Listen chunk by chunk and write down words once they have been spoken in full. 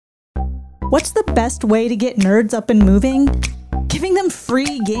What's the best way to get nerds up and moving? Giving them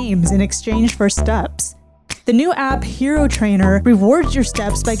free games in exchange for steps. The new app Hero Trainer rewards your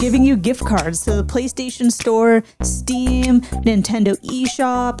steps by giving you gift cards to the PlayStation Store, Steam, Nintendo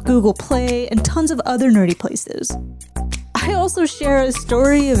eShop, Google Play, and tons of other nerdy places. I also share a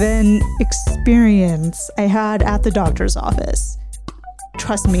story of an experience I had at the doctor's office.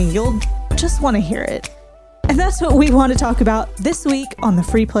 Trust me, you'll just want to hear it. And that's what we want to talk about this week on the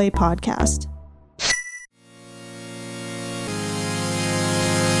Free Play Podcast.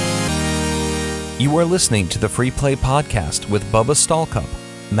 You are listening to the Free Play Podcast with Bubba Stallcup,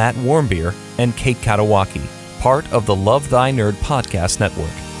 Matt Warmbier, and Kate Katawaki, part of the Love Thy Nerd Podcast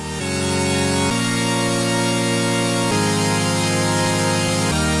Network.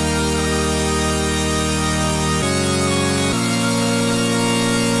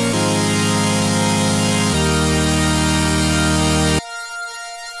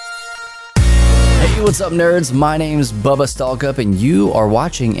 What's up, nerds? My name's Bubba Stallcup, and you are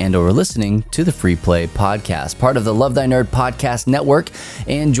watching and or listening to the Free Play Podcast, part of the Love Thy Nerd Podcast Network.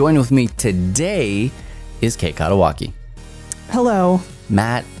 And join with me today is Kate Katawaki. Hello.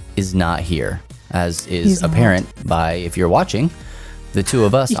 Matt is not here, as is apparent by, if you're watching, the two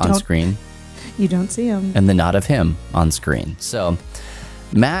of us on screen. You don't see him. And the not of him on screen. So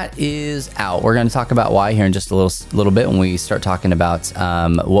Matt is out. We're going to talk about why here in just a little bit when we start talking about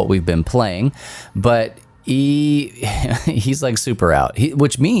what we've been playing. But he's like super out,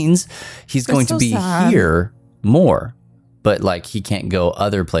 which means he's going to be here more. But like he can't go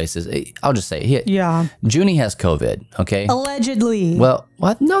other places. I'll just say, Junie has COVID. Okay, allegedly. Well,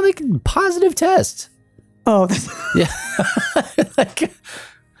 what? No, they can positive test. Oh, yeah.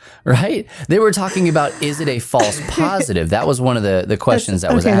 Right? They were talking about, is it a false positive? That was one of the questions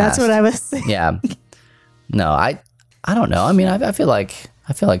that was asked. That's what I was saying. Yeah. No, I don't know. I mean, I feel like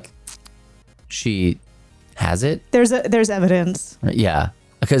she has it. There's evidence. Yeah.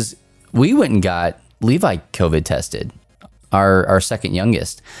 Because we went and got Levi COVID tested, our second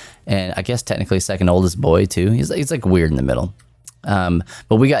youngest, and I guess technically second oldest boy too. He's like weird in the middle.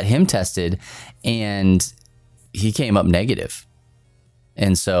 But we got him tested and he came up negative.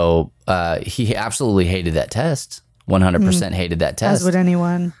 And so he absolutely hated that test, 100% hated that test. As would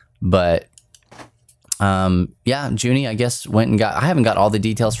anyone. But Junie, I guess, went and I haven't got all the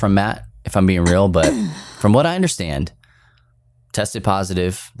details from Matt, if I'm being real, but from what I understand, tested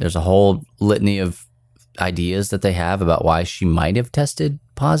positive. There's a whole litany of ideas that they have about why she might have tested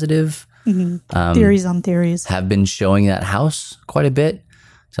positive. Mm-hmm. Theories on theories. Have been showing that house quite a bit.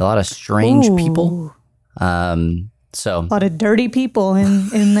 It's a lot of strange people. So a lot of dirty people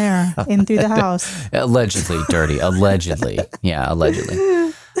in there, in through the house. Allegedly dirty. Allegedly. Yeah,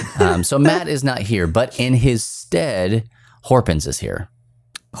 allegedly. So Matt is not here, but in his stead, Horpins is here.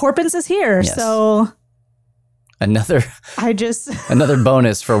 Horpins is here. Yes. So another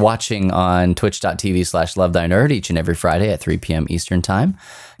bonus for watching on twitch.tv/LoveThyNerd each and every Friday at 3 p.m. Eastern time.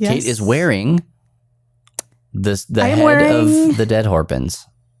 Yes. Kate is wearing the head of the dead Horpins.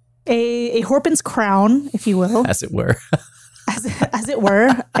 A Horpins crown, if you will. As it were. as it were.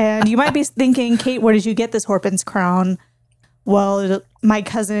 And you might be thinking, Kate, where did you get this Horpins crown? Well, my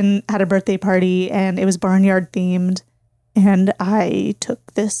cousin had a birthday party and it was barnyard themed. And I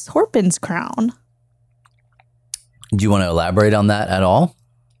took this Horpins crown. Do you want to elaborate on that at all?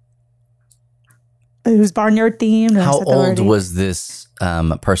 It was barnyard themed. How old was this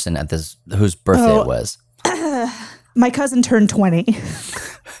person whose birthday it was? My cousin turned 20.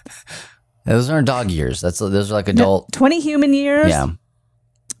 Those aren't dog years. Those are like adult. 20 human years. Yeah.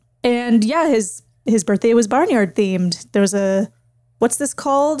 And yeah, his birthday was barnyard themed. There was what's this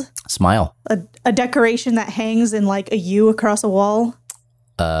called? Smile. A decoration that hangs in like a U across a wall.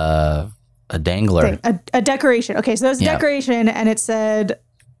 A dangler. A decoration. Okay, so there's a decoration and it said,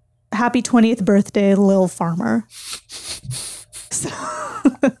 "Happy 20th birthday, Lil Farmer."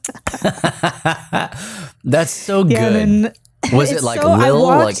 That's so good. Was it like Lil,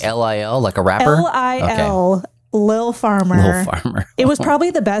 like Lil, like a rapper? Lil, okay. Lil Farmer. Lil Farmer. It was probably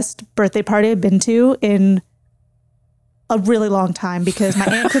the best birthday party I've been to in a really long time because my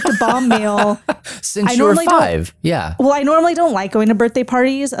aunt cooked a bomb meal. Since you were 5, yeah. Well, I normally don't like going to birthday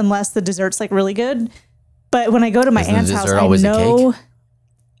parties unless the dessert's like really good. But when I go to my aunt's house, I know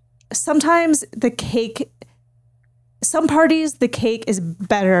sometimes some parties, the cake is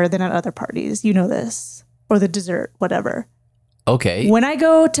better than at other parties. You know this. Or the dessert, whatever. Okay. When I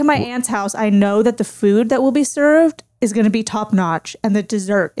go to my aunt's house, I know that the food that will be served is going to be top notch and the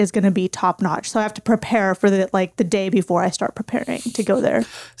dessert is going to be top notch. So I have to prepare for the day before I start preparing to go there.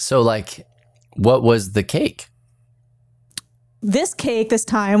 So what was the cake? this cake this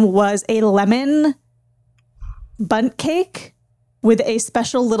time was a lemon bundt cake with a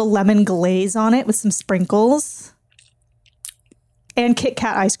special little lemon glaze on it with some sprinkles and Kit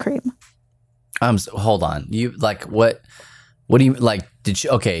Kat ice cream. Hold on. You like what do you like? Did she?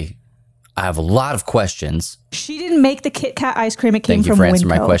 Okay. I have a lot of questions. She didn't make the Kit Kat ice cream. It came Thank you from for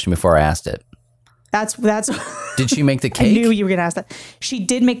answering Winco. my question before I asked it. That's. Did she make the cake? I knew you were going to ask that. She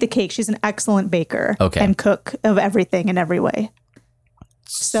did make the cake. She's an excellent baker and cook of everything in every way.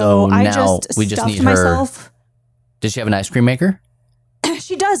 So I now just we just stuffed need myself. her. Does she have an ice cream maker?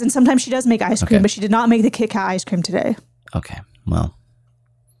 She does, and sometimes she does make ice cream, but she did not make the Kit Kat ice cream today. Okay, well.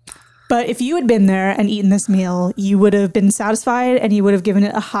 But if you had been there and eaten this meal, you would have been satisfied and you would have given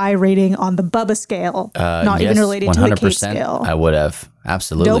it a high rating on the Bubba scale, not even related 100%, to the Kate scale. I would have.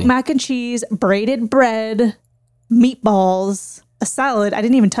 Absolutely. Dope mac and cheese, braided bread, meatballs, a salad. I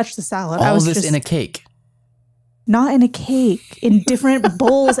didn't even touch the salad. All of this in a cake. Not in a cake, in different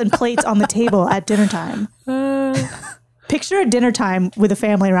bowls and plates on the table at dinner time. Picture a dinner time with a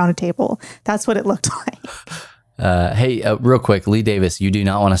family around a table. That's what it looked like. Hey, real quick, Lee Davis, you do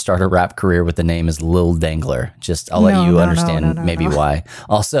not want to start a rap career with the name as Lil Dangler. Just, I'll let you understand maybe why.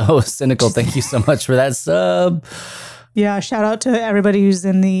 Also, Cynical, thank you so much for that sub. Yeah, shout out to everybody who's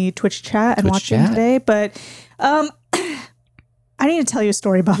in the Twitch chat and watching today. But I need to tell you a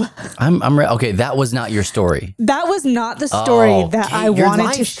story, Bubba. Okay, that was not your story. That was not the story that I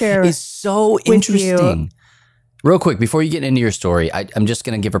wanted to share. It's so interesting. Real quick, before you get into your story, I'm just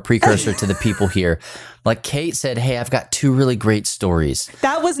going to give a precursor to the people here. Like Kate said, hey, I've got 2 really great stories.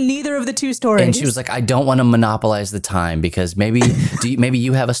 That was neither of the 2 stories. And she was like, I don't want to monopolize the time because maybe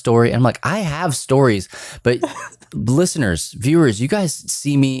you have a story. And I'm like, I have stories. But listeners, viewers, you guys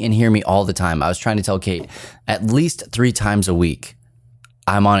see me and hear me all the time. I was trying to tell Kate at least 3 times a week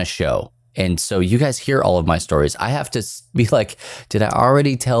I'm on a show. And so you guys hear all of my stories. I have to be like, did I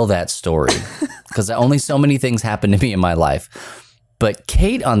already tell that story? Because only so many things happen to me in my life. But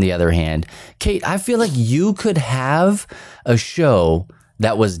Kate, on the other hand, Kate, I feel like you could have a show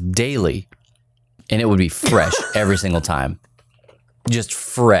that was daily and it would be fresh every single time. Just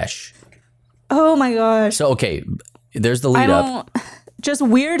fresh. Oh my gosh. So, okay, there's the lead up. Just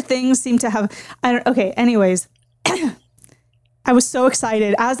weird things seem to have. Okay, anyways. I was so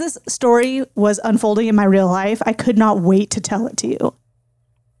excited. As this story was unfolding in my real life, I could not wait to tell it to you.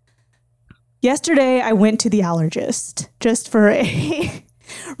 Yesterday, I went to the allergist just for a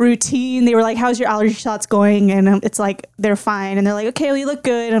routine. They were like, how's your allergy shots going? And it's like, they're fine. And they're like, okay, well, you look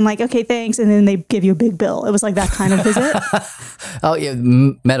good. And I'm like, okay, thanks. And then they give you a big bill. It was like that kind of visit. Oh, yeah.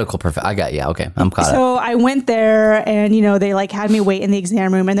 Medical perfect. I got you. Okay. I'm caught up. So I went there and, they like had me wait in the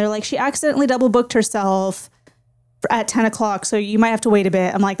exam room and they're like, she accidentally double booked herself at 10 o'clock. So you might have to wait a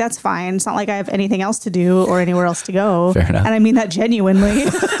bit. I'm like, that's fine. It's not like I have anything else to do or anywhere else to go. Fair enough. And I mean that genuinely.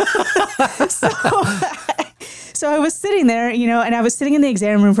 So I was sitting there, and I was sitting in the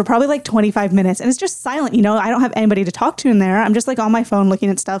exam room for probably like 25 minutes and it's just silent. I don't have anybody to talk to in there. I'm just like on my phone looking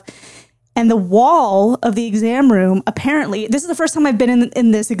at stuff. And the wall of the exam room, apparently, this is the first time I've been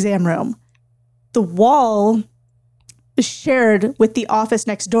in this exam room. The wall is shared with the office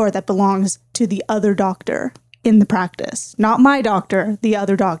next door that belongs to the other doctor in the practice. Not my doctor, the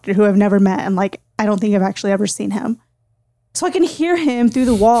other doctor who I've never met. And I don't think I've actually ever seen him. So I can hear him through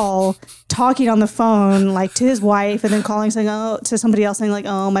the wall talking on the phone, to his wife, and then calling, saying, to somebody else, saying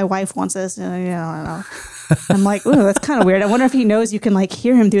my wife wants this. I don't know. I'm like, ooh, that's kind of weird. I wonder if he knows you can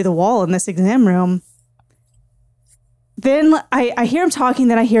hear him through the wall in this exam room. Then I hear him talking,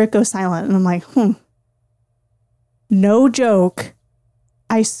 then I hear it go silent. And I'm like, no joke.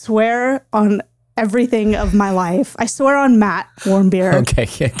 I swear on everything of my life. I swear on Matt Warmbier. Okay,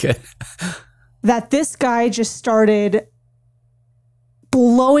 yeah, good. That this guy just started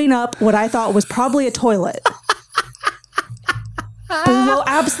blowing up what I thought was probably a toilet.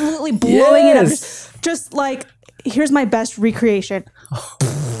 Absolutely blowing it up. Just here's my best recreation.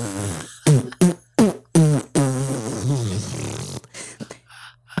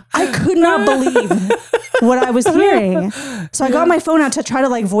 I could not believe what I was hearing. So I got my phone out to try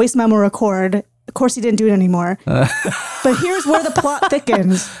to voice memo record. Of course, he didn't do it anymore. But here's where the plot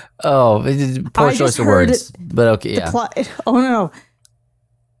thickens. Oh, poor choice of words. But okay, yeah. Oh, no.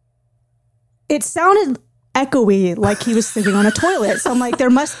 It sounded echoey, like he was sitting on a toilet. So I'm like, there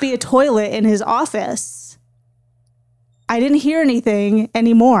must be a toilet in his office. I didn't hear anything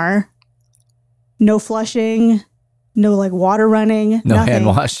anymore. No flushing, no water running, no nothing. Hand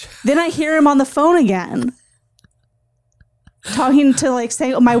wash. Then I hear him on the phone again. Talking to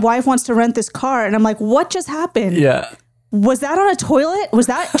saying, my wife wants to rent this car. And I'm like, what just happened? Yeah. Was that on a toilet? Was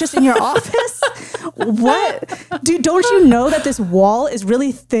that just in your office? What? Dude, don't you know that this wall is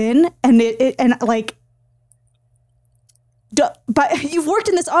really thin but you've worked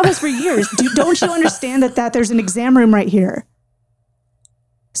in this office for years. Don't you understand that there's an exam room right here?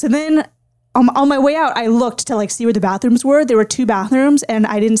 So then on my way out, I looked to see where the bathrooms were. There were 2 bathrooms and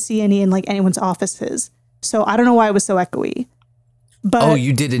I didn't see any in anyone's offices. So I don't know why it was so echoey. But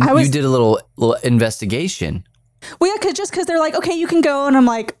you did a little investigation. Well, yeah, because they're like, okay, you can go. And I'm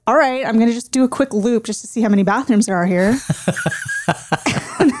like, all right, I'm going to just do a quick loop just to see how many bathrooms there are here.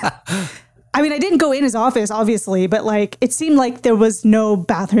 I mean, I didn't go in his office, obviously, but it seemed like there was no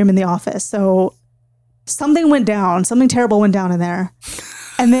bathroom in the office. So something went down. Something terrible went down in there.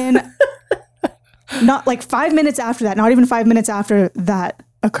 And then not 5 minutes after that, not even 5 minutes after that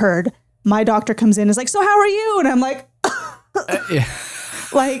occurred, my doctor comes in and is like, so how are you? And I'm like,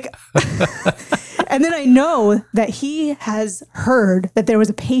 and then I know that he has heard that there was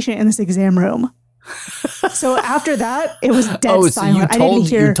a patient in this exam room. So after that, it was dead silent.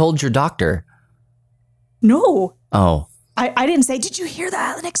 You told your doctor? No. Oh. I didn't say, did you hear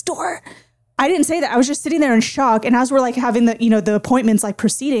that next door? I didn't say that. I was just sitting there in shock. And as we're having the appointments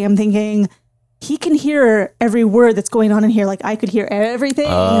proceeding, I'm thinking, he can hear every word that's going on in here. I could hear everything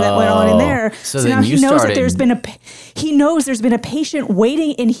that went on in there. So now he knows that there's been a patient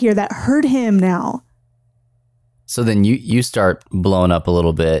waiting in here that heard him now. So then you start blowing up a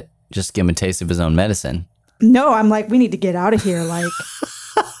little bit, just give him a taste of his own medicine. No, I'm like, we need to get out of here.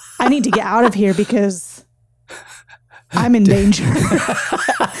 I need to get out of here because I'm in danger.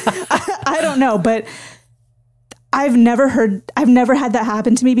 I don't know, but I've never had that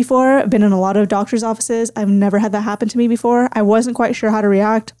happen to me before. I've been in a lot of doctor's offices. I've never had that happen to me before. I wasn't quite sure how to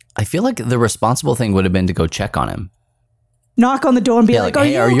react. I feel like the responsible thing would have been to go check on him. Knock on the door and be like,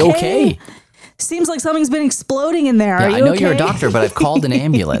 hey, are you okay? Seems like something's been exploding in there. Yeah, I know you're a doctor, but I've called an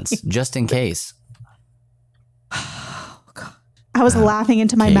ambulance just in case. I was laughing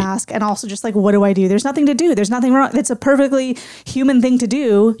into my mask and also just what do I do? There's nothing to do. There's nothing wrong. It's a perfectly human thing to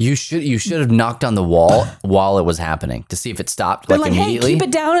do. You should have knocked on the wall while it was happening to see if it stopped immediately. Hey, keep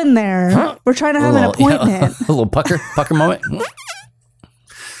it down in there. We're trying to have an appointment. A little pucker moment.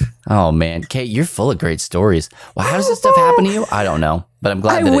 Oh man, Kate, you're full of great stories. Well, how does this stuff happen to you? I don't know, but I'm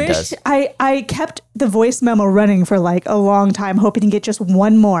glad that it does. I kept the voice memo running for a long time, hoping to get just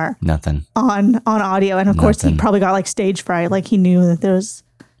one more. Nothing. On audio. And of course, he probably got stage fright. He knew that there was.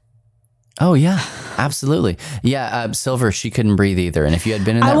 Oh, yeah, absolutely. Yeah, Silver, she couldn't breathe either. And if you had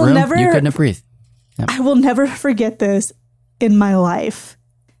been in that room, you couldn't have breathed. Yep. I will never forget this in my life.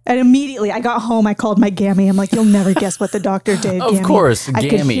 And immediately I got home, I called my Gammy. I'm like, you'll never guess what the doctor did. Of Gammy. course, I Gammy,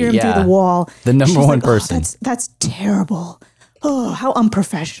 could hear him through the wall. The number one person. That's terrible. Oh, how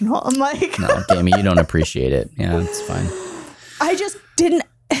unprofessional. I'm like. No, Gammy, you don't appreciate it. Yeah, it's fine. I just didn't.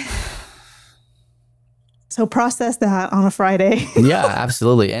 So process that on a Friday. Yeah,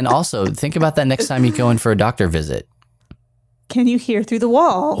 absolutely. And also think about that next time you go in for a doctor visit. Can you hear through the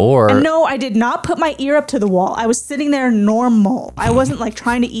wall? And no, I did not put my ear up to the wall. I was sitting there normal. I wasn't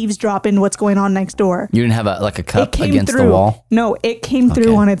trying to eavesdrop in what's going on next door. You didn't have a cup against the wall? No, it came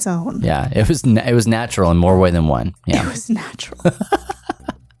through on its own. Yeah, it was natural in more way than one. Yeah, it was natural.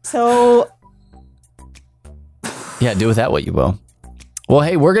 So, yeah, do with that what you will. Well,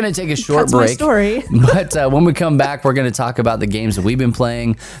 hey, we're going to take a short break. That's my story. But when we come back, we're going to talk about the games that we've been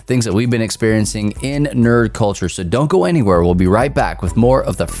playing, things that we've been experiencing in nerd culture. So don't go anywhere. We'll be right back with more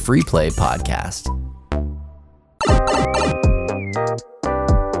of the Free Play Podcast.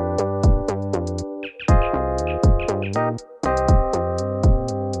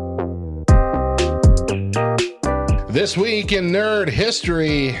 This week in nerd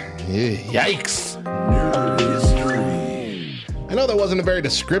history, yikes. I know that wasn't a very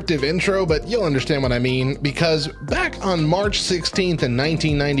descriptive intro, but you'll understand what I mean, because back on March 16th in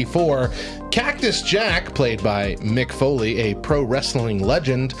 1994, Cactus Jack, played by Mick Foley, a pro wrestling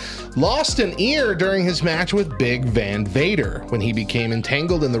legend, lost an ear during his match with Big Van Vader when he became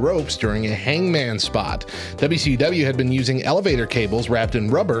entangled in the ropes during a hangman spot. WCW had been using elevator cables wrapped in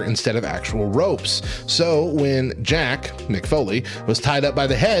rubber instead of actual ropes. So when Jack, Mick Foley, was tied up by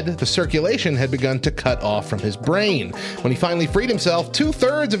the head, the circulation had begun to cut off from his brain. When he finally freed himself,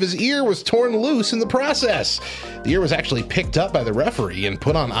 2/3 of his ear was torn loose in the process. The ear was actually picked up by the referee and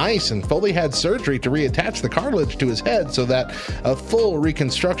put on ice, and Foley had surgery to reattach the cartilage to his head so that a full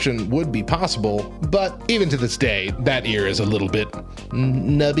reconstruction would be possible. But even to this day, that ear is a little bit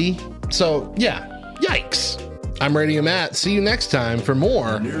nubby. So yeah, yikes. I'm Radio Matt. See you next time for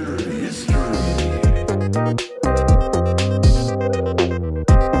more Nerd History.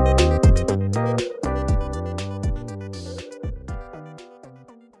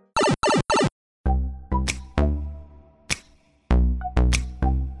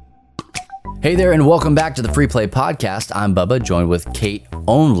 Hey there, and welcome back to the Free Play Podcast. I'm Bubba, joined with Kate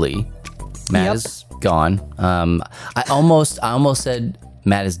only. Matt is gone. I almost said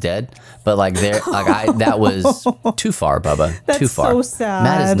Matt is dead, but that was too far, Bubba. That's too far. so sad.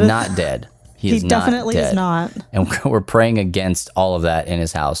 Matt is not dead. He definitely is not. And we're praying against all of that in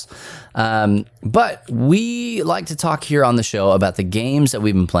his house. But we like to talk here on the show about the games that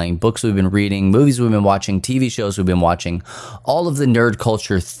we've been playing, books we've been reading, movies we've been watching, TV shows we've been watching, all of the nerd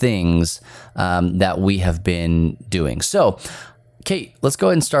culture things that we have been doing. So, Kate, let's go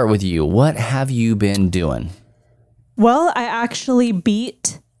ahead and start with you. What have you been doing? Well, I actually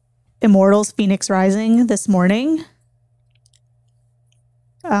beat Immortals Phoenix Rising this morning.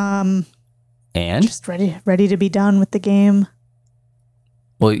 And just ready to be done with the game.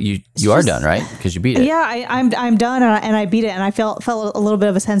 Well, you are done, right? Because you beat it. Yeah, I'm done, and I beat it, and I felt a little bit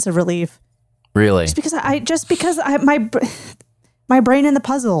of a sense of relief. Really? Just because my brain in the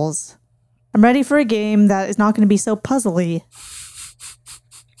puzzles. I'm ready for a game that is not going to be so puzzly.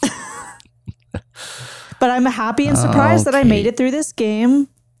 But I'm happy and surprised that I made it through this game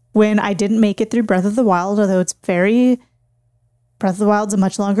when I didn't make it through Breath of the Wild, although Breath of the Wild's a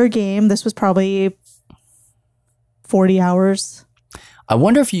much longer game. This was probably 40 hours. I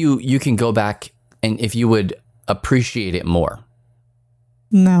wonder if you can go back and if you would appreciate it more.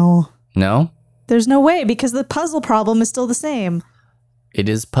 No. No? There's no way, because the puzzle problem is still the same. It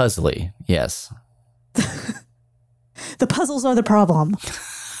is puzzly, yes. The puzzles are the problem.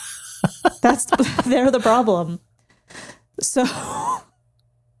 They're the problem. So,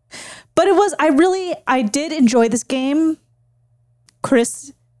 but I did enjoy this game.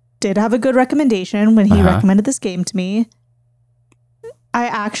 Chris did have a good recommendation when he recommended this game to me. I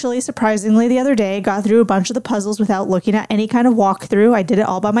actually, surprisingly, the other day got through a bunch of the puzzles without looking at any kind of walkthrough. I did it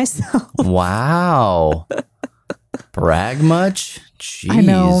all by myself. Wow. Brag much? Jeez. I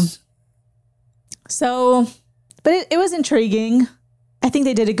know. So, but it was intriguing. I think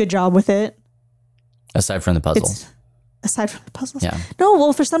they did a good job with it. Aside from the puzzle. Aside from the puzzles? Yeah. No,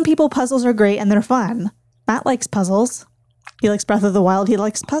 well, for some people, puzzles are great and they're fun. Matt likes puzzles. He likes Breath of the Wild. He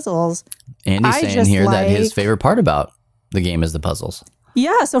likes puzzles. Andy's saying here that his favorite part about the game is the puzzles.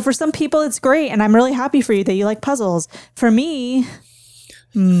 Yeah, so for some people, it's great. And I'm really happy for you that you like puzzles. For me,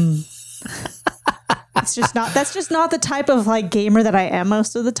 that's just not the type of gamer that I am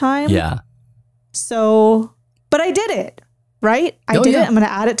most of the time. Yeah. So, but I did it, right? I did it. I'm going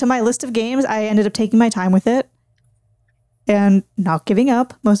to add it to my list of games. I ended up taking my time with it and not giving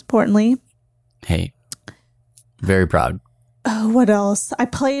up, most importantly. Hey, very proud. Oh, what else? I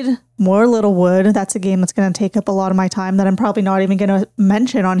played more Littlewood. That's a game that's going to take up a lot of my time that I'm probably not even going to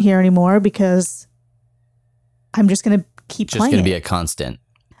mention on here anymore because I'm just going to keep playing it. Just going to be a constant.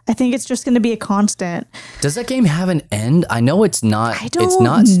 I think it's just going to be a constant. Does that game have an end? I know it's not. It's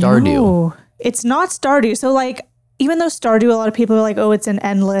not Stardew. It's not Stardew. So even though Stardew, a lot of people are like, oh, it's an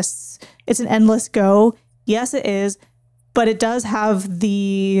endless go. Yes, it is. But it does have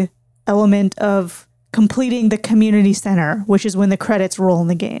the element of completing the community center, which is when the credits roll in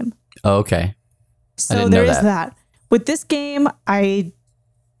the game. Oh, okay. So there is that. With this game, I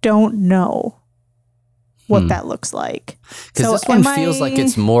don't know what that looks like. Because this one feels like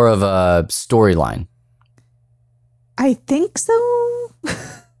it's more of a storyline. I think so.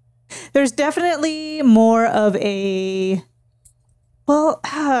 There's definitely more of a... Well,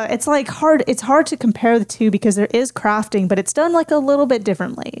 it's hard. It's hard to compare the two because there is crafting, but it's done a little bit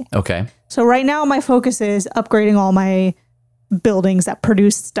differently. Okay. So right now my focus is upgrading all my buildings that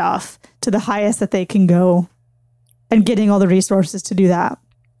produce stuff to the highest that they can go and getting all the resources to do that.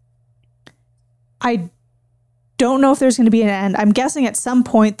 I don't know if there's going to be an end. I'm guessing at some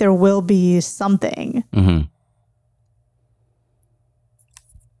point there will be something. Mm-hmm.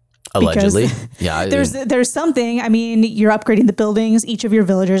 Allegedly. Yeah. There's something. I mean, you're upgrading the buildings. Each of your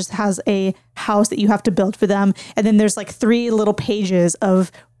villagers has a house that you have to build for them. And then there's 3 little pages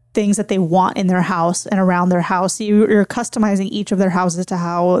of things that they want in their house and around their house. So you're customizing each of their houses to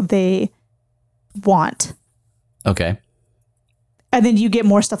how they want. Okay. And then you get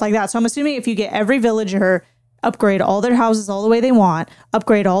more stuff like that. So I'm assuming if you get every villager, upgrade all their houses all the way they want,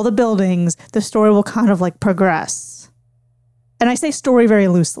 upgrade all the buildings, the story will kind of progress. And I say story very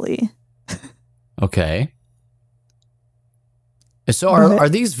loosely. Okay. So are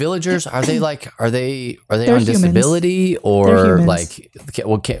these villagers, are they on disability or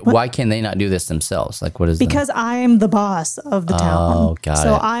why can they not do this themselves? What is because I'm the boss of the town. Oh, got it.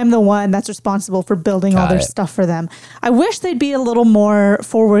 So I'm the one that's responsible for building all their stuff for them. I wish they'd be a little more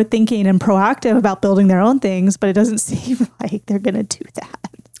forward thinking and proactive about building their own things, but it doesn't seem like they're going to do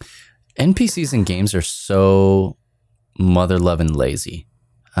that. NPCs in games are so mother loving lazy.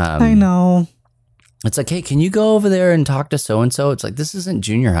 I know. It's like, hey, can you go over there and talk to so-and-so? It's like, this isn't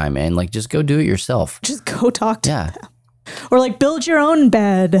junior high, man. Like, just go do it yourself. Just go talk to Yeah. them. Or like build your own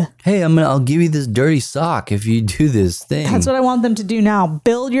bed. Hey, I'll give you this dirty sock if you do this thing. That's what I want them to do now.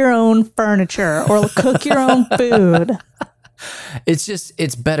 Build your own furniture or cook your own food.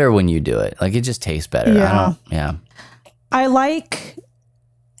 It's better when you do it. Like, it just tastes better. Yeah. I like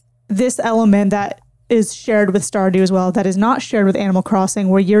this element that is shared with Stardew as well, that is not shared with Animal Crossing,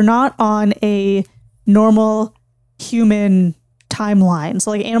 where you're not on a normal human timeline.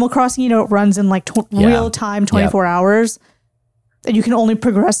 So like Animal Crossing, it runs in like real time, 24 hours. And you can only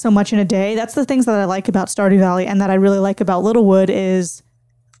progress so much in a day. That's the things that I like about Stardew Valley, and that I really like about Littlewood is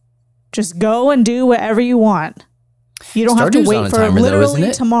just go and do whatever you want. You don't have to wait for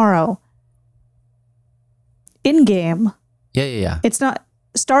literally tomorrow. In game. Yeah. It's not.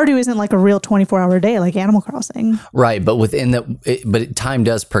 Stardew isn't like a real 24-hour day like Animal Crossing. Right, but time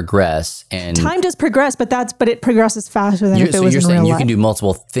does progress, and time does progress, but it progresses faster than if it was in real life. So you're saying you can do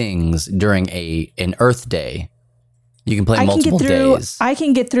multiple things during an Earth day. You can play multiple days. I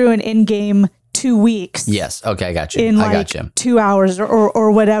can get through an in-game 2 weeks. Yes. Okay, I got you. I got you. 2 hours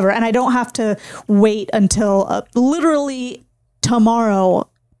or whatever, and I don't have to wait until literally tomorrow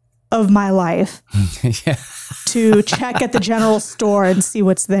of my life to check at the general store and see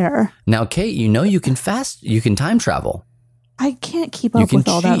what's there. Now, Kate, you can time travel. I can't keep up with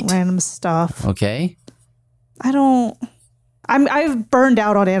all that random stuff. Okay. I've burned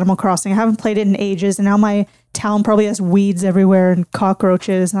out on Animal Crossing. I haven't played it in ages, and now my town probably has weeds everywhere and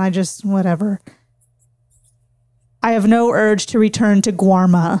cockroaches, and I just, whatever. I have no urge to return to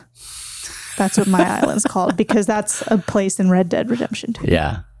Guarma. That's what my island's called, because that's a place in Red Dead Redemption 2.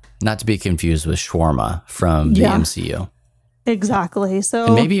 Yeah. Not to be confused with shawarma from the MCU. Exactly. So,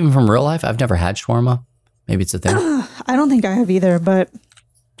 and maybe even from real life. I've never had shawarma. Maybe it's a thing. I don't think I have either, but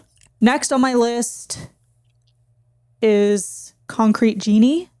next on my list is Concrete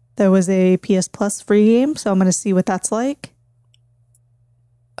Genie. There was a PS Plus free game, so I'm going to see what that's like.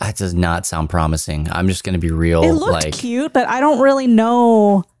 That does not sound promising. I'm just going to be real. It looked cute, but I don't really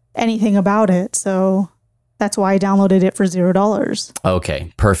know anything about it, so that's why I downloaded it for $0.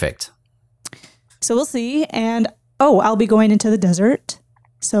 Okay, perfect. So we'll see. And I'll be going into the desert.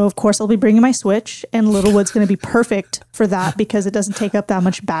 So of course I'll be bringing my Switch, and Littlewood's going to be perfect for that because it doesn't take up that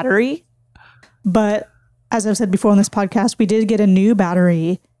much battery. But as I've said before on this podcast, we did get a new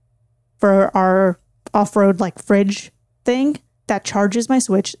battery for our off-road fridge thing that charges my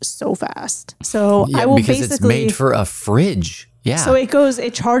Switch so fast. So I will because it's made for a fridge. Yeah. So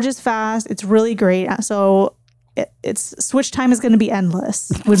it charges fast. It's really great. So it's Switch time is going to be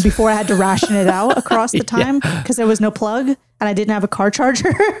endless. When before I had to ration it out across the time because there was no plug and I didn't have a car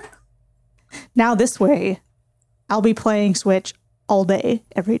charger. Now this way, I'll be playing Switch all day,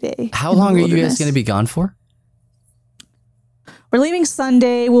 every day. How long are you guys going to be gone for? We're leaving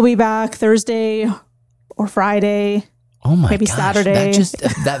Sunday. We'll be back Thursday or Friday. Oh my maybe gosh, Saturday.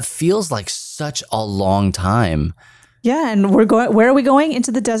 That feels like such a long time. Yeah, and we're going. Where are we going?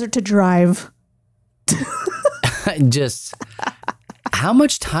 Into the desert to drive. Just how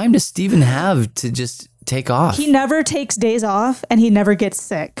much time does Steven have to just take off? He never takes days off, and he never gets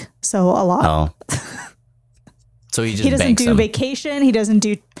sick. So a lot. Oh. So he doesn't do vacation. He doesn't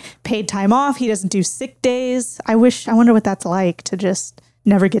do paid time off. He doesn't do sick days. I wonder what that's like to just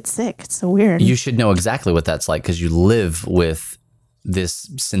never get sick. It's so weird. You should know exactly what that's like because you live with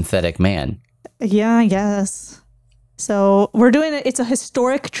this synthetic man. Yeah, I guess. So we're doing it. It's a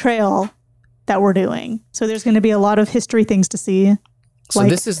historic trail that we're doing. So there's going to be a lot of history things to see. So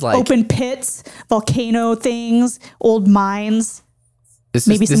this is like open pits, volcano things, old mines. This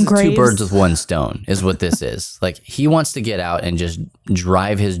is two birds with one stone is what this is. Like he wants to get out and just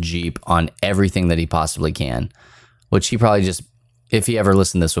drive his Jeep on everything that he possibly can, which he probably just, if he ever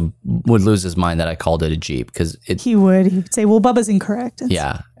listened to this, would lose his mind that I called it a Jeep because he would say, well, Bubba's incorrect.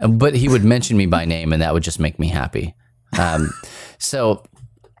 Yeah. But he would mention me by name and that would just make me happy. So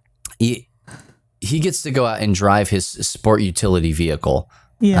he gets to go out and drive his sport utility vehicle.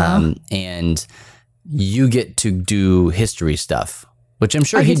 Yeah. And you get to do history stuff, which I'm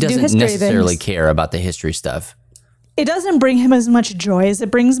sure he doesn't necessarily care about the history stuff. It doesn't bring him as much joy as it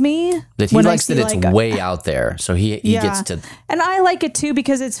brings me. That he likes that it's way out there. So he gets to. And I like it too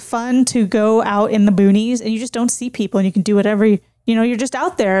because it's fun to go out in the boonies and you just don't see people and you can do whatever, you're just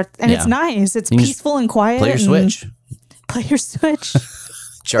out there and it's nice. It's peaceful and quiet. Play your Switch. Play your Switch.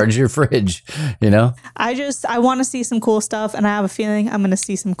 Charge your fridge, I want to see some cool stuff and I have a feeling I'm going to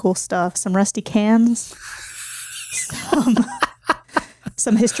see some cool stuff. Some rusty cans.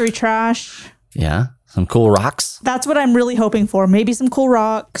 Some history trash. Yeah. Some cool rocks. That's what I'm really hoping for. Maybe some cool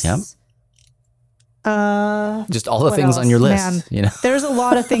rocks. Yep. Just all the what things else? on your list. Man, You know, there's a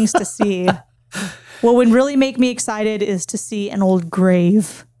lot of things to see. What would really make me excited is to see an old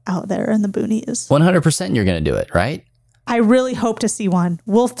grave out there in the boonies. 100% you're going to do it, right? I really hope to see one.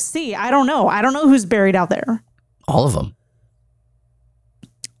 We'll see. I don't know. I don't know who's buried out there. All of them.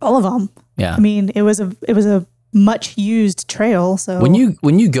 All of them. Yeah. I mean, it was a much used trail. So When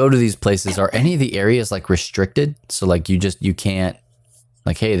you go to these places, are any of the areas like restricted? So like you can't,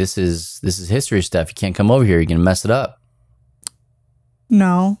 like, hey, this is history stuff. You can't come over here. You're going to mess it up.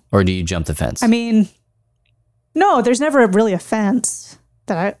 no. Or do you jump the fence? I mean, no, there's never really a fence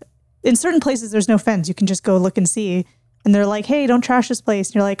in certain places, there's no fence. You can just go look and see. And they're like, hey, don't trash this place.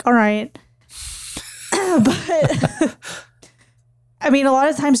 And you're like, all right. But I mean, a lot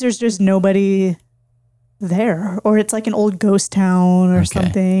of times there's just nobody there, or it's like an old ghost town or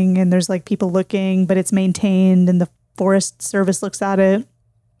something. And there's like people looking, but it's maintained and the Forest Service looks at it.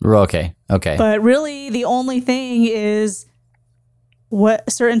 Okay. But really the only thing is what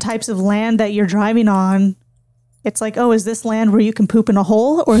certain types of land that you're driving on. It's like, oh, is this land where you can poop in a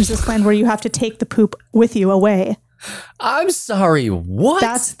hole, or is this land where you have to take the poop with you away? I'm sorry, what?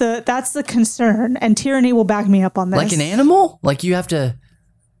 That's the concern, and Tyranny will back me up on this. Like an animal? Like you have to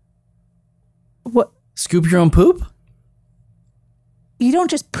What? scoop your own poop? You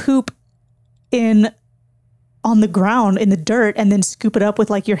don't just poop on the ground in the dirt and then scoop it up with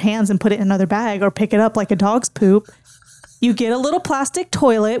like your hands and put it in another bag, or pick it up like a dog's poop. You get a little plastic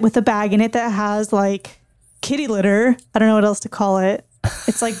toilet with a bag in it that has like kitty litter. I don't know what else to call it.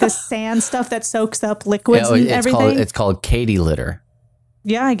 It's like this sand stuff that soaks up liquids and everything. It's called Katie litter.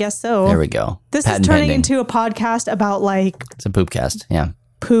 Yeah, I guess so. There we go. This Patent is turning pending. into a podcast about like It's a poop cast. Yeah.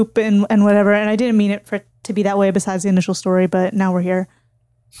 poop and whatever. And I didn't mean it for it to be that way besides the initial story, but now we're here.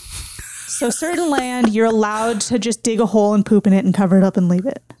 So certain land, you're allowed to just dig a hole and poop in it and cover it up and leave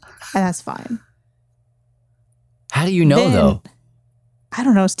it. And that's fine. How do you know Then- though? I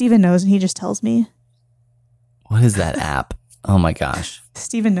don't know. Steven knows and he just tells me. What is that app? Oh my gosh.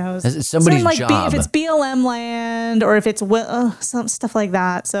 Steven knows. It's somebody's Certain, job. if it's BLM land or if it's some stuff like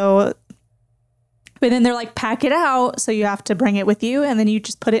that. So, but then they're like, pack it out. So you have to bring it with you and then you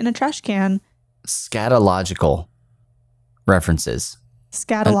just put it in a trash can. Scatological references.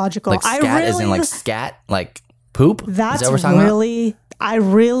 Scatological. Like scat as in like scat, like poop? That's is that what we're talking about? I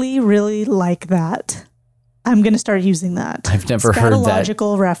really, really like that. I'm going to start using that. I've never heard that.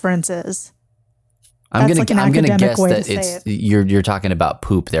 Scatological references. I'm That's like an gonna academic guess way to that say it's it. you're talking about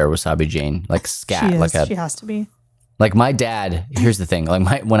poop there, Wasabi Jane. Like scat. She has to be. Like my dad, here's the thing.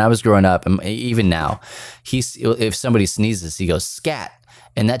 Like when I was growing up, and even now, if somebody sneezes, he goes scat,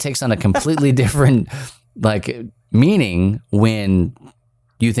 and that takes on a completely different like meaning when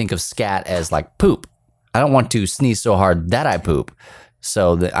you think of scat as like poop. I don't want to sneeze so hard that I poop,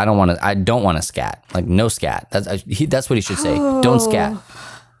 so that I don't want to scat. Like no scat. That's what he should say. Don't scat.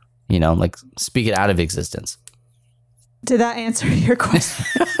 You know, like speak it out of existence. Did that answer your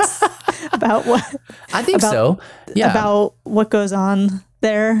question about what? I think so. Yeah. About what goes on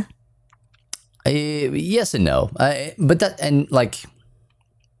there. Yes and no. But that, and like,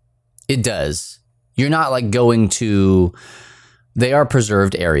 it does. You're not like going to, they are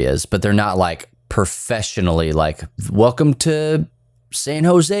preserved areas, but they're not like professionally like, welcome to San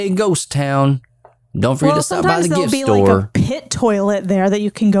Jose Ghost Town. Don't forget to stop by the gift store. Sometimes there'll be like a pit toilet there that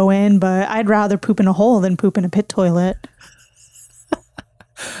you can go in, but I'd rather poop in a hole than poop in a pit toilet.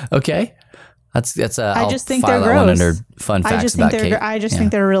 Okay. That's I just think file they're that one gross. under fun facts I just about think Kate. I just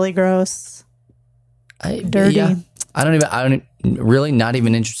think they're really gross. Dirty. Yeah. I don't really not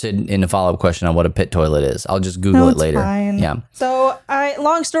even interested in a follow-up question on what a pit toilet is. I'll just Google it it's later. Fine. Yeah. So,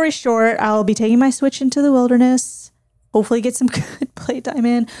 long story short, I'll be taking my Switch into the wilderness. Hopefully get some good playtime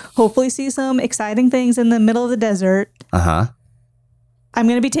in. Hopefully see some exciting things in the middle of the desert. Uh-huh. I'm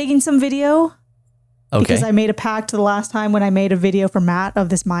going to be taking some video. Okay. Because I made a pact the last time when I made a video for Matt of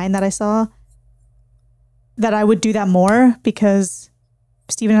this mine that I saw, that I would do that more, because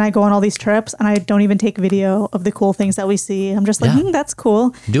Steven and I go on all these trips and I don't even take video of the cool things that we see. I'm just like, that's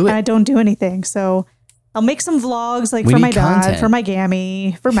cool. Do it. And I don't do anything. So I'll make some vlogs like We for need my dad, content. for my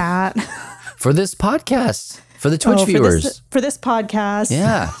Gammy, for Matt. For this podcast. For the Twitch viewers. For this podcast.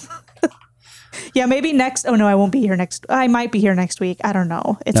 Yeah. Yeah, maybe next. Oh, no, I won't be here next. I might be here next week. I don't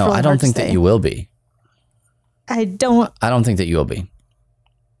know. It's No, really I don't hard to think that say. you will be. I don't I don't think that you will be.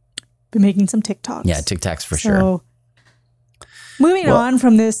 be making some TikToks. Yeah, TikToks for sure. So, moving on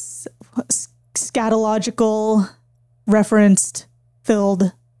from this scatological referenced filled,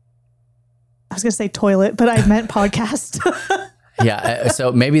 I was going to say toilet, but I meant podcast. Yeah.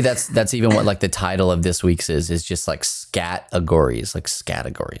 So maybe that's even what like the title of this week's is just like scat-agories, like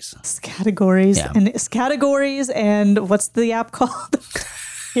scat-agories. Categories Yeah. and categories and what's the app called?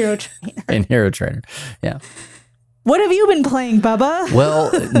 Hero Trainer. And Hero Trainer. Yeah. What have you been playing, Bubba?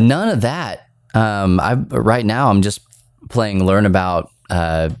 Well, none of that. Right now I'm just playing Learn About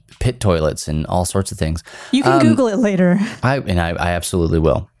pit toilets and all sorts of things. You can Google it later. I absolutely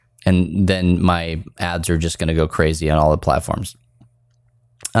will. And then my ads are just going to go crazy on all the platforms.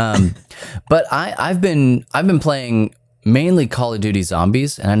 But I've been playing mainly Call of Duty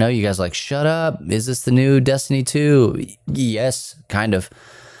Zombies, and I know you guys are like, shut up. Is this the new Destiny 2? Yes, kind of.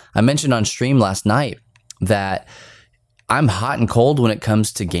 I mentioned on stream last night that I'm hot and cold when it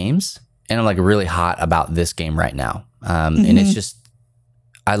comes to games, and I'm like really hot about this game right now. And it's just,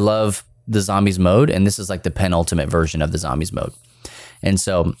 I love the Zombies mode, and this is like the penultimate version of the Zombies mode. And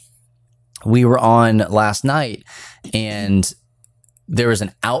so we were on last night, and there was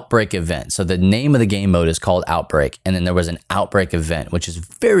an Outbreak event. So the name of the game mode is called Outbreak, and then there was an Outbreak event, which is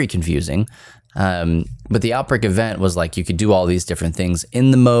very confusing. But the Outbreak event was like you could do all these different things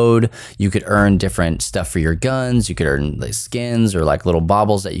in the mode. You could earn different stuff for your guns. You could earn like skins or like little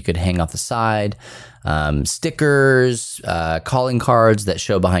baubles that you could hang off the side, stickers, calling cards that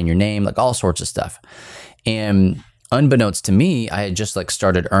show behind your name, like all sorts of stuff. And unbeknownst to me, I had just like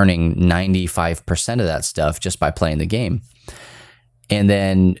started earning 95% of that stuff just by playing the game. And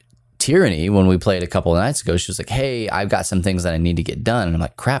then Tyranny, when we played a couple of nights ago, she was like, hey, I've got some things that I need to get done. And I'm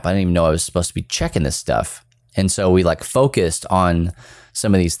like, crap, I didn't even know I was supposed to be checking this stuff. And so we like focused on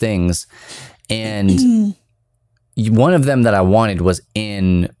some of these things. And one of them that I wanted was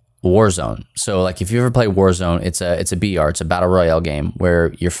in Warzone. So like if you ever play Warzone, it's a BR, it's a battle royale game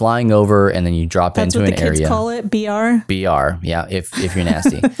where you're flying over and then you drop That's into what an the kids area. call it, BR. BR, yeah, if you're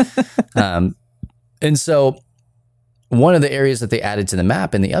nasty. And so one of the areas that they added to the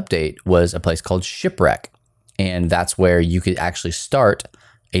map in the update was a place called Shipwreck. And that's where you could actually start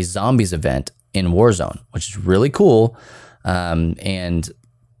a zombies event in Warzone, which is really cool. And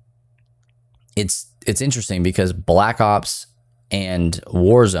it's interesting because Black Ops and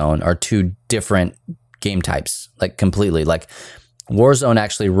Warzone are two different game types, like completely. Like Warzone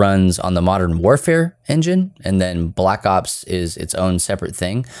actually runs on the Modern Warfare engine, and then Black Ops is its own separate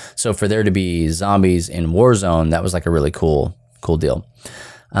thing. So for there to be zombies in Warzone, that was like a really cool deal.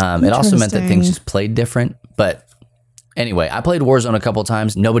 It also meant that things just played different. But anyway, I played Warzone a couple of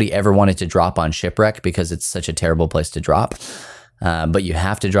times. Nobody ever wanted to drop on Shipwreck because it's such a terrible place to drop. But you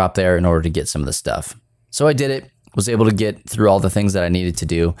have to drop there in order to get some of the stuff. So I did it, was able to get through all the things that I needed to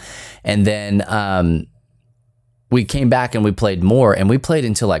do. And then we came back and we played more, and we played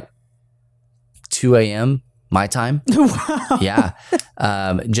until like 2 a.m. my time. Wow. Yeah.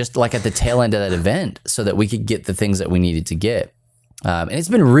 Just like at the tail end of that event so that we could get the things that we needed to get. And it's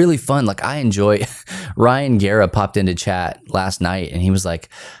been really fun. Like I enjoy, Ryan Guerra popped into chat last night and he was like,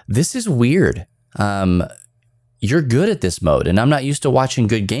 this is weird. You're good at this mode, and I'm not used to watching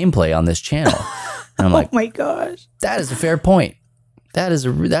good gameplay on this channel. And I'm like, oh my gosh. that is a fair point. That's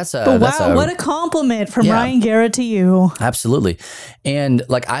a what a compliment from Yeah. Ryan Garrett to you. Absolutely. And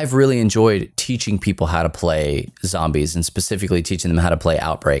like I've really enjoyed teaching people how to play zombies, and specifically teaching them how to play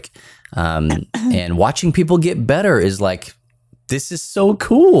Outbreak. And watching people get better is like, this is so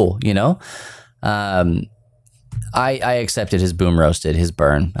cool, you know? I accepted his boom roasted, his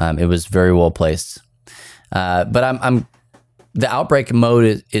burn. It was very well placed. But I'm the Outbreak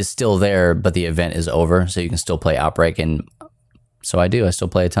mode is still there, but the event is over, so you can still play Outbreak. And so I still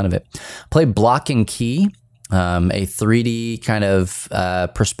play a ton of it. Play Block and Key, a 3D kind of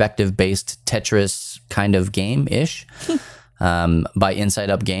perspective-based Tetris kind of game-ish by Inside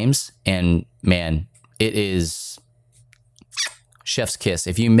Up Games. And man, it is chef's kiss.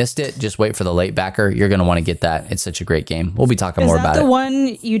 If you missed it, just wait for the late backer. You're going to want to get that. It's such a great game. We'll be talking more about it. Is that the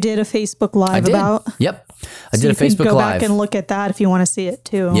one you did a Facebook Live about? Yep. I So did a Facebook you can go Live. back and look at that if you want to see it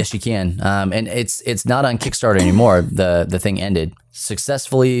too. Yes, you can. And it's not on Kickstarter anymore. The thing ended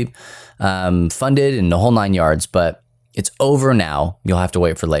successfully, funded and the whole 9 yards, but it's over now. You'll have to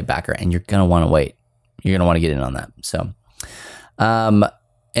wait for late backer, and you're going to want to wait. You're going to want to get in on that. So,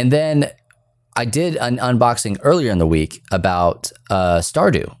 and then I did an unboxing earlier in the week about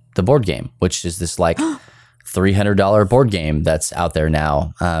Stardew, the board game, which is this like $300 board game that's out there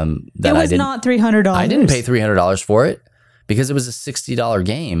now. That it was not $300. I didn't pay $300 for it because it was a $60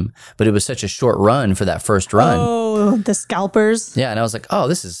 game, but it was such a short run for that first run. Oh, the scalpers. Yeah, and I was like, oh,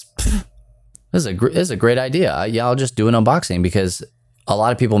 this is a great idea. I'll just do an unboxing because a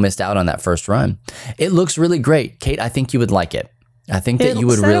lot of people missed out on that first run. It looks really great. Kate, I think you would like it. I think that you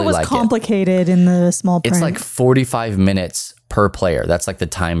would really like it. It was complicated in the small print. It's like 45 minutes per player. That's like the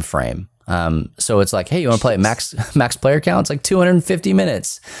time frame. So it's like, hey, you want to play at max player count? It's like 250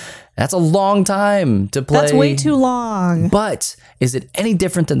 minutes. That's a long time to play. That's way too long. But is it any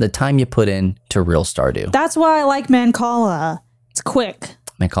different than the time you put in to real Stardew? That's why I like Mancala. It's quick.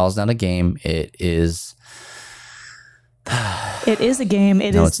 Mancala's not a game. It is. It is a game.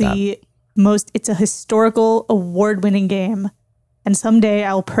 It's a historical award-winning game. And someday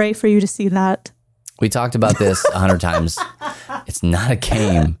I'll pray for you to see that. We talked about this 100 times. It's not a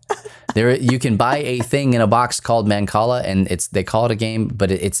game. You can buy a thing in a box called Mancala, and they call it a game,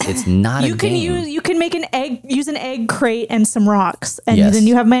 but it's not a game. You can make use an egg crate and some rocks, and Yes. then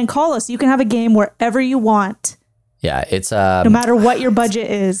you have Mancala, so you can have a game wherever you want. Yeah, it's No matter what your budget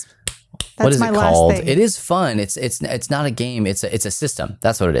is. That's what is my it last called? thing. It is fun. It's not a game. It's a system.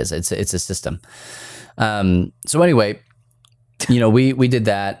 That's what it is. It's a system. So anyway, we did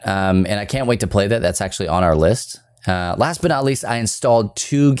that, and I can't wait to play that. That's actually on our list. Last but not least, I installed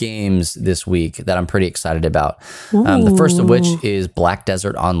 2 games this week that I'm pretty excited about. The first of which is Black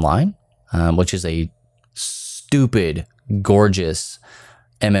Desert Online, which is a stupid, gorgeous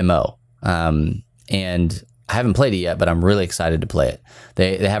MMO. And I haven't played it yet, but I'm really excited to play it.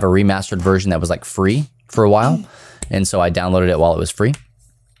 They have a remastered version that was like free for a while. And so I downloaded it while it was free.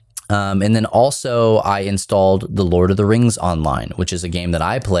 And then also I installed The Lord of the Rings Online, which is a game that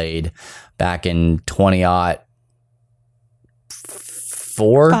I played back in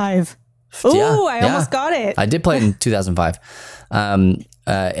 2004. 5. Ooh, Yeah, I almost got it. I did play it in 2005. And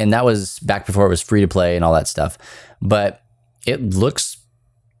that was back before it was free to play and all that stuff. But it looks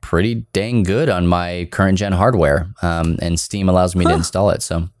pretty dang good on my current gen hardware. And Steam allows me to install it.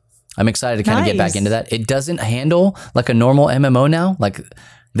 So I'm excited to kind of get back Nice. into that. It doesn't handle like a normal MMO now. Like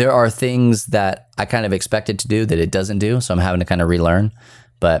there are things that I kind of expected to do that it doesn't do. So I'm having to kind of relearn.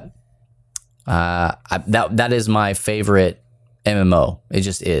 But that is my favorite MMO. It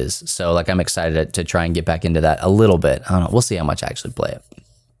just is. So like I'm excited to try and get back into that a little bit. I don't know. We'll see how much I actually play it.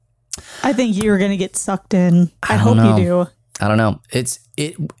 I think you're going to get sucked in. I don't hope know. you do. I don't know.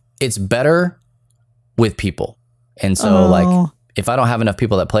 It's better with people. And so like if I don't have enough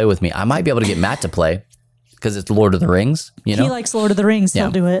people that play with me, I might be able to get Matt to play because it's Lord of the Rings, He likes Lord of the Rings. Yeah.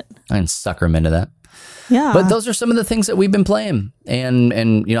 He'll do it. I can sucker him into that. Yeah. But those are some of the things that we've been playing. And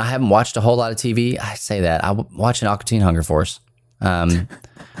I haven't watched a whole lot of TV. I say that. I'm watching Aqua Teen Hunger Force.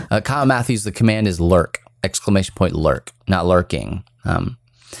 Kyle Matthews, the command is lurk, ! Lurk, not lurking.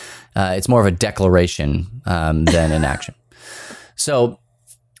 It's more of a declaration than an action. So,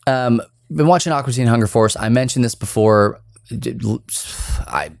 been watching Aqua Teen Hunger Force. I mentioned this before.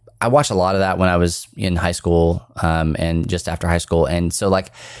 I watched a lot of that when I was in high school and just after high school. And so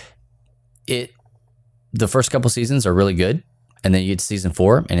like the first couple seasons are really good. And then you get to season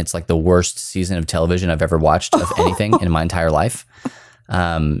 4 and it's like the worst season of television I've ever watched of anything in my entire life.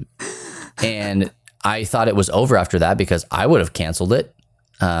 And I thought it was over after that because I would have canceled it.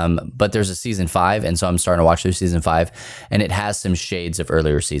 But there's a season 5. And so I'm starting to watch through season 5 and it has some shades of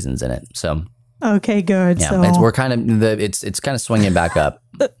earlier seasons in it. So okay, good. yeah, So we're kind of it's kind of swinging back up.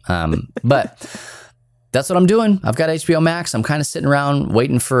 But that's what I'm doing. I've got HBO Max. I'm kind of sitting around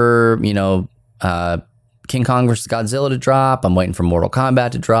waiting for, King Kong vs. Godzilla to drop. I'm waiting for Mortal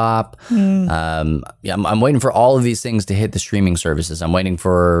Kombat to drop. I'm waiting for all of these things to hit the streaming services. I'm waiting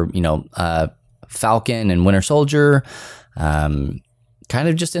for, Falcon and Winter Soldier. Kind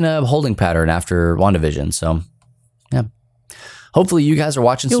of just in a holding pattern after WandaVision. So, yeah. Hopefully you guys are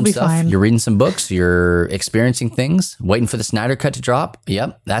watching You'll some be stuff. fine. You're reading some books. You're experiencing things. Waiting for the Snyder Cut to drop.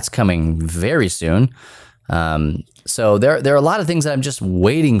 Yep, that's coming very soon. So there are a lot of things that I'm just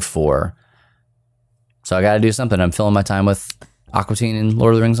waiting for. So I got to do something. I'm filling my time with Aqua Teen and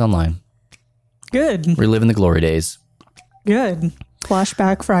Lord of the Rings Online. good. Reliving the glory days. Good.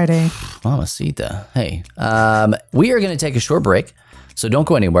 Flashback Friday. Mamacita. Hey, we are going to take a short break, so don't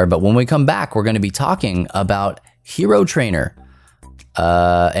go anywhere. But when we come back, we're going to be talking about Hero Trainer,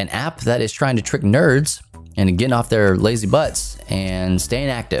 an app that is trying to trick nerds and getting off their lazy butts and staying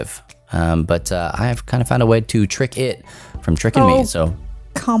active. But I have kind of found a way to trick it from tricking me. So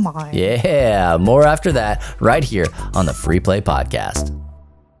Come on. yeah, more after that right here on the Free Play Podcast.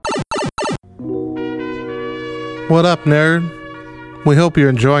 What up, nerd? We hope you're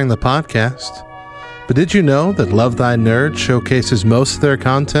enjoying the podcast. But did you know that Love Thy Nerd showcases most of their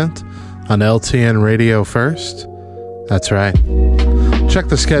content on LTN Radio first? That's right. Check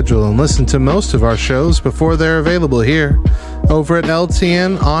the schedule and listen to most of our shows before they're available here over at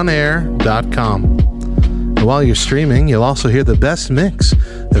ltnonair.com. And while you're streaming, you'll also hear the best mix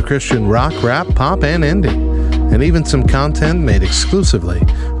of Christian rock, rap, pop, and indie, and even some content made exclusively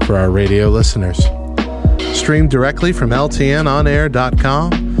for our radio listeners. Stream directly from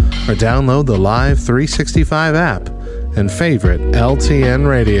LTNOnAir.com or download the Live 365 app and favorite LTN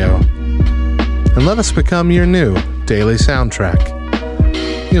Radio. And let us become your new daily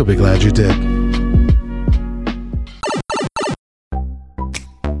soundtrack. You'll be glad you did.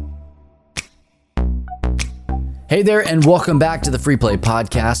 Hey there, and welcome back to the Free Play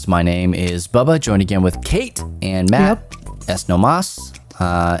Podcast. My name is Bubba, joined again with Kate and Matt, Es No Mas,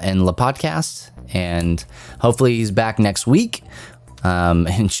 and La Podcast. And hopefully he's back next week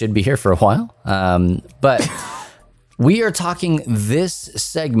and should be here for a while. But we are talking this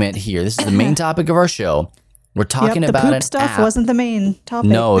segment here. This is the main topic of our show. We're talking about poop an stuff app. Wasn't the main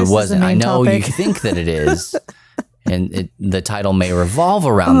topic. No, This it is wasn't. the I main know topic. you think that it is. And the title may revolve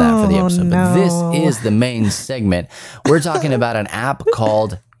around that for the episode. But this is the main segment. We're talking about an app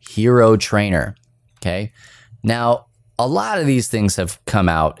called Hero Trainer. Okay. Now, a lot of these things have come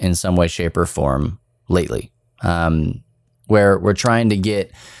out in some way, shape, or form lately, where we're trying to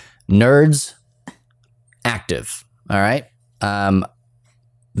get nerds active. All right.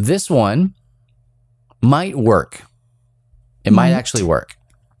 This one might work. It might actually work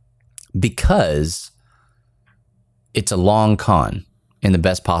because it's a long con in the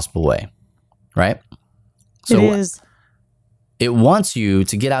best possible way, right? So it is. It wants you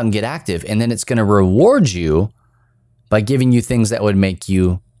to get out and get active, and then it's going to reward you by giving you things that would make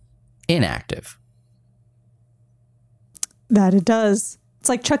you inactive. That it does. It's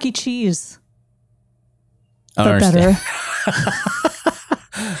like Chuck E. Cheese. I don't But understand. better.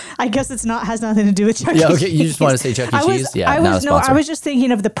 I guess it's not has nothing to do with Chuck E. Yeah, Cheese. okay. You just want to say Chuck E. Cheese? Yeah, I not a was sponsor. I was just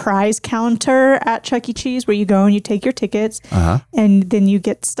thinking of the prize counter at Chuck E. Cheese where you go and you take your tickets and then you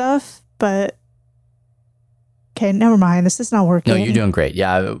get stuff. But okay, never mind. This is not working. No, you're doing great.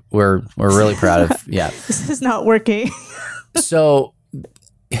 Yeah, we're really proud of. Yeah. This is not working. So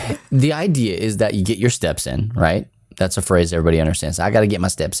the idea is that you get your steps in, right? That's a phrase everybody understands. I got to get my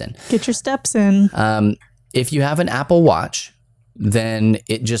steps in. Get your steps in. If you have an Apple Watch, then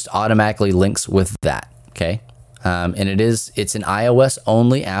it just automatically links with that. Okay. And it's an iOS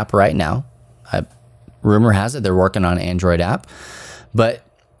only app right now. Rumor has it they're working on an Android app, but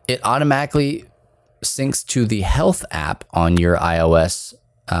it automatically syncs to the health app on your iOS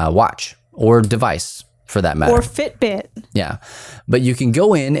watch or device for that matter. Or Fitbit. Yeah. But you can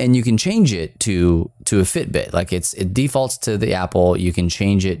go in and you can change it to a Fitbit. Like it defaults to the Apple. You can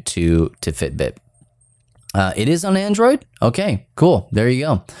change it to Fitbit. It is on Android. Okay, cool. There you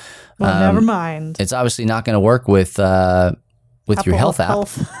go. Well, never mind. It's obviously not going to work with your Apple health app,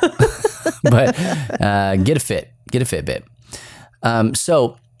 but get a Fitbit.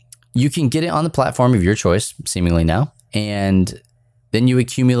 So you can get it on the platform of your choice, seemingly now, and then you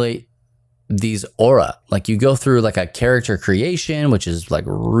accumulate these aura. Like you go through like a character creation, which is like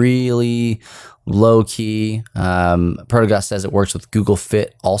really low key. Protogost says it works with Google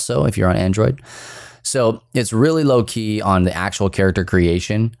Fit also if you're on Android. So it's really low key on the actual character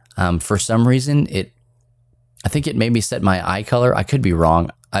creation. For some reason, I think it made me set my eye color. I could be wrong.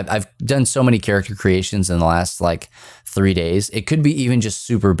 I've done so many character creations in the last like 3 days. It could be even just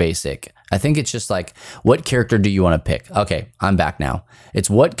super basic. I think it's just like, what character do you want to pick? Okay, I'm back now. It's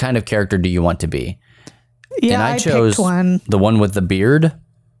what kind of character do you want to be? Yeah, And I picked chose one. the one with the beard.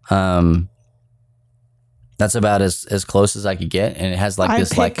 That's about as close as I could get, and it has like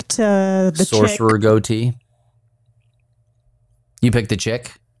this like the sorcerer chick. goatee. You picked the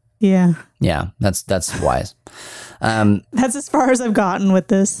chick. Yeah, Yeah, that's wise. that's as far as I've gotten with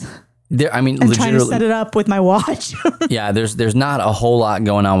this. I mean, I'm trying to set legitimately, it up with my watch. yeah. There's not a whole lot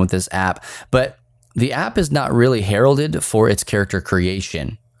going on with this app, but the app is not really heralded for its character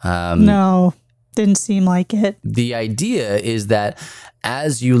creation. No, didn't seem like it. The idea is that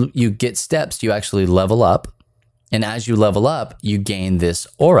as you get steps, you actually level up, and as you level up, you gain this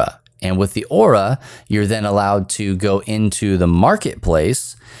aura. And with the aura, you're then allowed to go into the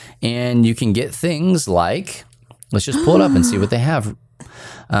marketplace, and you can get things like, let's just pull it up and see what they have.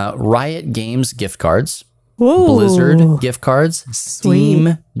 Riot Games gift cards, Ooh. Blizzard gift cards,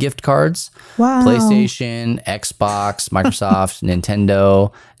 Steam gift cards, Wow. PlayStation, Xbox, Microsoft,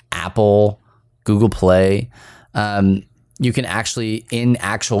 Nintendo, Apple, Google Play. You can actually, in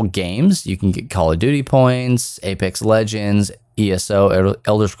actual games, you can get Call of Duty points, Apex Legends, ESO,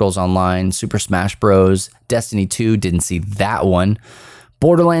 Elder Scrolls Online, Super Smash Bros, Destiny 2, didn't see that one,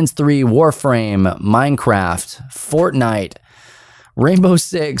 Borderlands 3, Warframe, Minecraft, Fortnite, Rainbow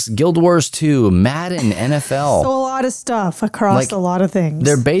Six, Guild Wars 2, Madden, NFL. So a lot of stuff across Like, a lot of things.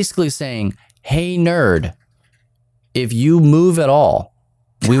 They're basically saying, hey, nerd, if you move at all,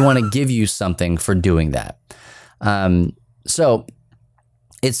 we want to give you something for doing that. So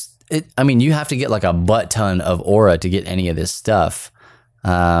it's you have to get like a butt ton of aura to get any of this stuff.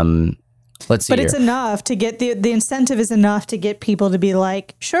 Let's see. But it's enough to get the incentive is enough to get people to be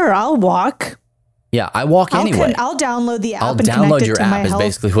like, sure, I'll walk. Yeah, I walk anyway. I'll download the app. I'll and download connect it your to my app is health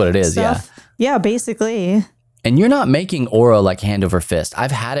basically what it is. stuff. Yeah, basically. And you're not making aura like hand over fist.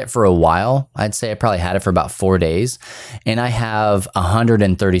 I've had it for a while. I'd say I probably had it for about 4 days, and I have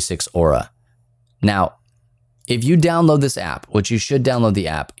 136 aura. Now, if you download this app, which you should download the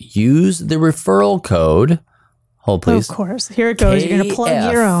app, use the referral code. Hold, please. Of course. Here it goes. You're going to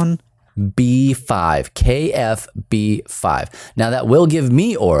plug your own. B5, KFB5. Now, that will give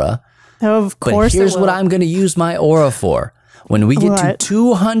me aura. Of course. But here's what I'm going to use my aura for. When we get to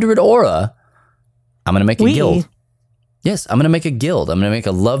 200 aura, I'm going to make a guild. Yes, I'm going to make a guild. I'm going to make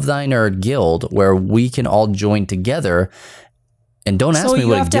a Love Thy Nerd guild where we can all join together. And don't ask me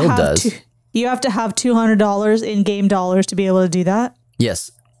what a guild does. You have to have $200 in-game dollars to be able to do that?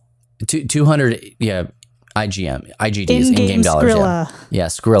 Yes. 200, yeah, IGDs, in-game dollars. Skrilla. Yeah,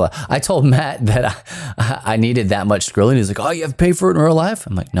 Skrilla. I told Matt that I needed that much Skrilla, and he's like, oh, you have to pay for it in real life?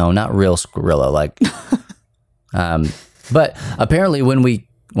 I'm like, no, not real Skrilla. Like, but apparently when we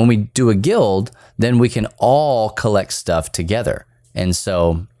do a guild, then we can all collect stuff together. And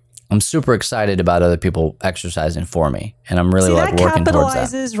so I'm super excited about other people exercising for me. And I'm really working towards that. That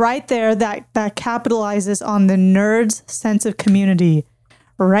capitalizes right there. That capitalizes on the nerds' sense of community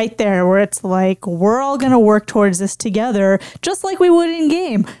right there, where it's like, we're all going to work towards this together, just like we would in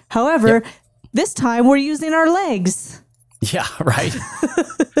game. However, this time we're using our legs. Yeah, right.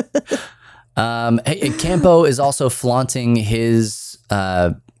 Hey, Campo is also flaunting his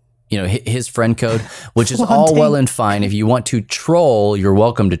his friend code, which is all well and fine. If you want to troll, you're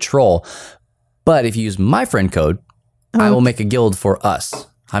welcome to troll. But if you use my friend code, I will make a guild for us.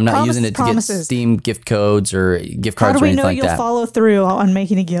 I'm not using it to get Steam gift codes or gift cards or anything like that. How do we know you'll follow through on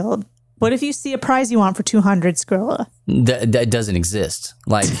making a guild? What if you see a prize you want for 200 Skrilla? That doesn't exist.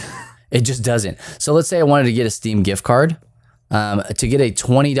 Like, it just doesn't. So let's say I wanted to get a Steam gift card. To get a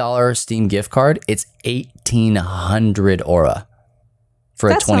 $20 Steam gift card, it's 1,800 aura.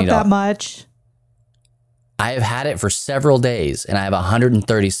 That's not that much. I have had it for several days, and I have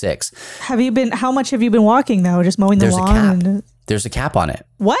 136. How much have you been walking, though? Just mowing the lawn? There's a cap on it.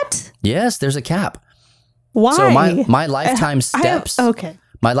 What? Yes, there's a cap. Why? So my lifetime steps. Okay.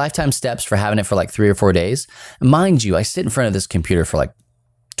 My lifetime steps for having it for like 3 or 4 days. Mind you, I sit in front of this computer for like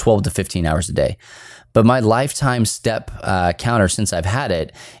 12 to 15 hours a day. But my lifetime step counter since I've had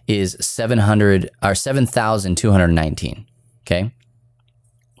it is 7,219. Okay.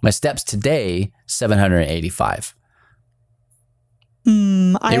 My steps today, 785.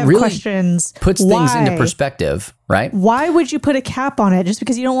 I have questions. Puts things into perspective, right? Why would you put a cap on it? Just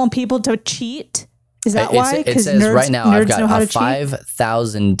because you don't want people to cheat? Is that why? It says right now I've got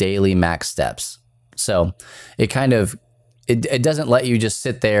 5,000 daily max steps. So it kind of, it doesn't let you just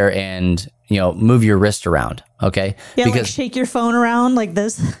sit there and, move your wrist around. Okay. Yeah. Because, like shake your phone around like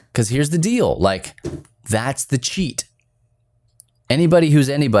this. Because here's the deal. Like, that's the cheat. Anybody who's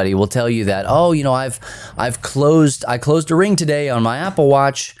anybody will tell you that, I closed a ring today on my Apple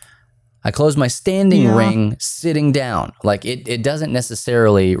Watch. I closed my standing ring sitting down. Like, it doesn't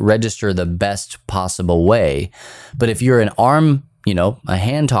necessarily register the best possible way. But if you're an arm, a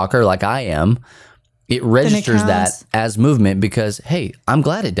hand talker like I am, it registers that as movement because, hey, I'm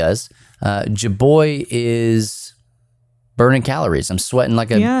glad it does. Jaboy is burning calories. I'm sweating like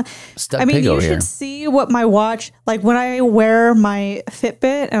a stuck pig over here. You should see what my watch, like when I wear my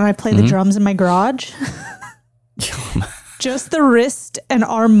Fitbit and I play the drums in my garage, just the wrist and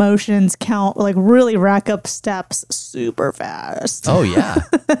arm motions count, like really rack up steps super fast. Oh yeah,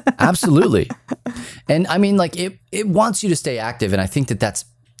 absolutely. And I mean, like it wants you to stay active. And I think that's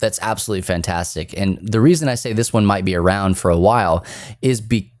absolutely fantastic. And the reason I say this one might be around for a while is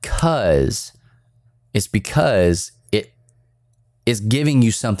because it is giving you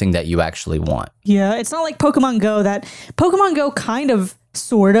something that you actually want. Yeah, it's not like Pokemon Go. That Pokemon Go kind of,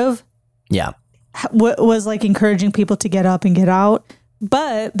 sort of, was like encouraging people to get up and get out.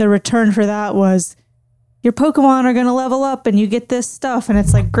 But the return for that was your Pokemon are going to level up and you get this stuff. And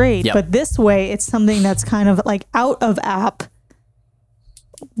it's like, great. Yep. But this way, it's something that's kind of like out of app,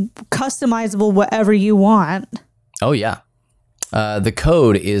 customizable, whatever you want. Oh, yeah. The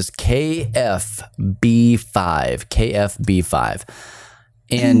code is KFB5.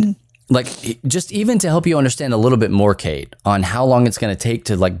 And like, just even to help you understand a little bit more, Kate, on how long it's going to take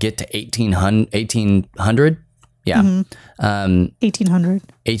to like get to 1800. Yeah. 1800.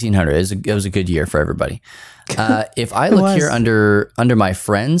 1800. It was a good year for everybody. If I look here under my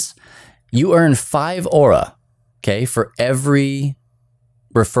friends, you earn 5 aura. Okay. For every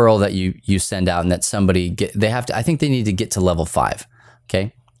referral that you send out and that somebody I think they need to get to level 5.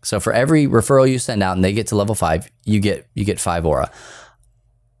 Okay. So for every referral you send out and they get to level 5, you get 5 aura.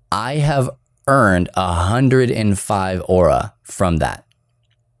 I have earned 105 aura from that.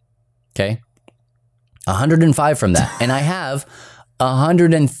 Okay. 105 from that. And I have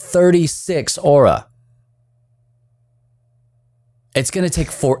 136 aura. It's going to take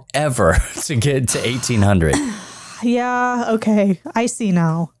forever to get to 1800. Yeah, okay. I see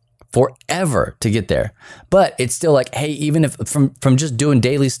now. Forever to get there. But it's still like, hey, even if from just doing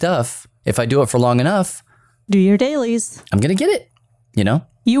daily stuff, if I do it for long enough, do your dailies. I'm going to get it, you know?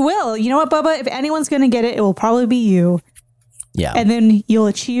 You will. You know what, Bubba? If anyone's going to get it, it will probably be you. Yeah. And then you'll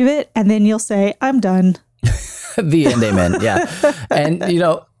achieve it, and then you'll say, I'm done. The end, amen. Yeah. And, you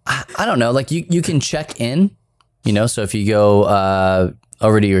know, I don't know, like you can check in, you know, so if you go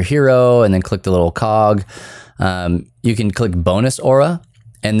over to your hero and then click the little cog, you can click bonus aura,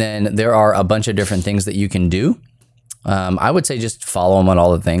 and then there are a bunch of different things that you can do. I would say just follow them on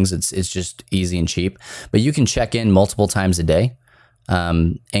all the things. It's just easy and cheap, but you can check in multiple times a day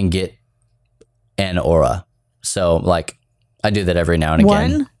and get an aura. So like I do that every now and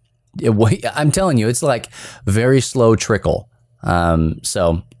again. I'm telling you, it's like very slow trickle.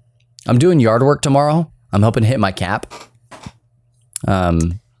 So I'm doing yard work tomorrow. I'm hoping to hit my cap.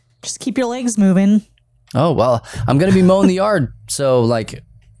 Just keep your legs moving. Oh, well, I'm going to be mowing the yard. So like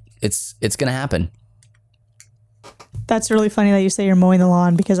it's going to happen. That's really funny that you say you're mowing the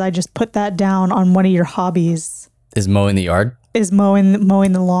lawn, because I just put that down on one of your hobbies. Is mowing the yard? Is mowing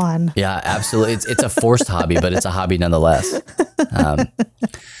the lawn. Yeah, absolutely. It's a forced hobby, but it's a hobby nonetheless.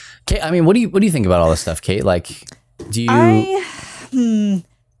 Kate, I mean, what do you think about all this stuff, Kate? Like, do you?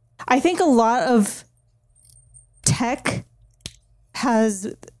 I think a lot of tech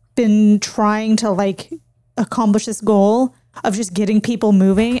has been trying to like accomplish this goal of just getting people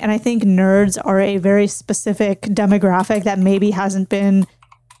moving, and I think nerds are a very specific demographic that maybe hasn't been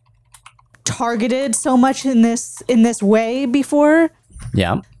targeted so much in this way before.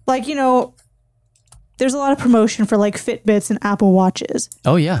 Yeah. Like, you know, there's a lot of promotion for like Fitbits and Apple Watches.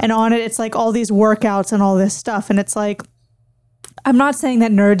 Oh yeah. And on it, it's like all these workouts and all this stuff. And it's like, I'm not saying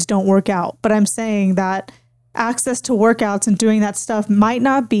that nerds don't work out, but I'm saying that access to workouts and doing that stuff might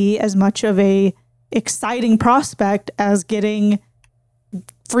not be as much of a exciting prospect as getting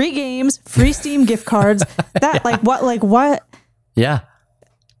free games, free Steam gift cards. That what? Yeah.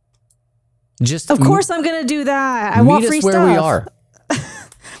 Just of course I'm going to do that. I meet want us free where stuff. we are.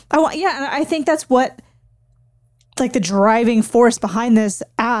 And I think that's what like the driving force behind this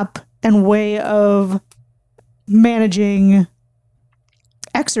app and way of managing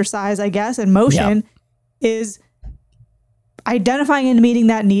exercise, I guess, and motion is identifying and meeting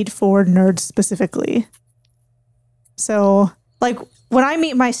that need for nerds specifically. So like when I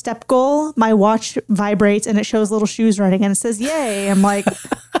meet my step goal, my watch vibrates and it shows little shoes running and it says, yay. I'm like,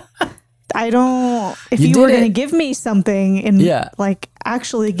 if you were going to give me something and like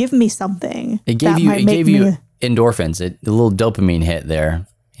actually give me something, it gave you endorphins, a little dopamine hit there.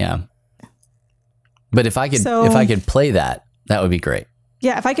 Yeah. But if I could play that would be great.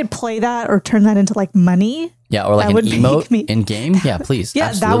 Yeah. If I could play that or turn that into like money. Yeah. Or like an emote in game. Yeah, please. Yeah.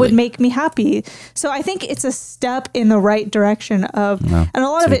 Absolutely. That would make me happy. So I think it's a step in the right direction and a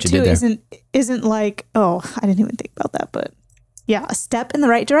lot of it too isn't like, oh, I didn't even think about that, but yeah, a step in the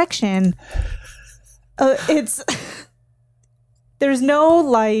right direction. There's no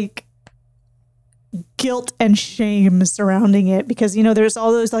like guilt and shame surrounding it, because, you know, there's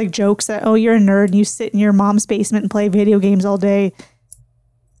all those like jokes that, oh, you're a nerd and you sit in your mom's basement and play video games all day.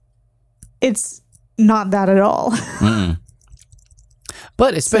 It's not that at all.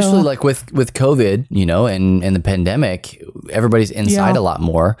 But especially like with COVID, you know, and the pandemic, everybody's inside a lot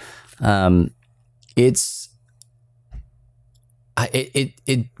more. It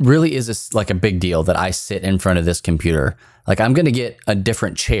really is like a big deal that I sit in front of this computer. Like I'm going to get a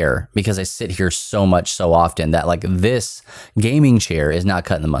different chair because I sit here so often that like this gaming chair is not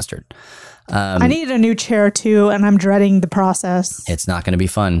cutting the mustard. I need a new chair too, and I'm dreading the process. It's not going to be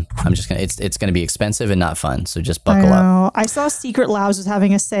fun. It's going to be expensive and not fun. So just buckle up. I saw Secret Labs was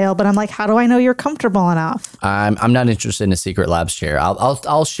having a sale, but I'm like, how do I know you're comfortable enough? I'm not interested in a Secret Labs chair.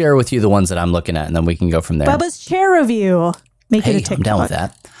 I'll share with you the ones that I'm looking at, and then we can go from there. Bubba's chair review. Make it a TikTok. I'm down with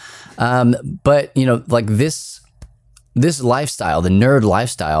that. But you know, like this lifestyle, the nerd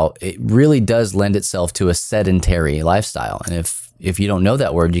lifestyle, it really does lend itself to a sedentary lifestyle. And if you don't know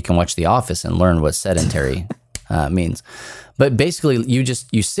that word, you can watch The Office and learn what sedentary means. But basically,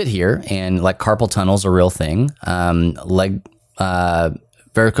 you sit here and like carpal tunnel's a real thing.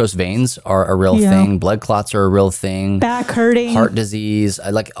 varicose veins are a real thing. Blood clots are a real thing. Back hurting. Heart disease,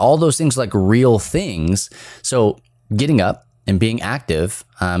 like all those things, like real things. So getting up and being active,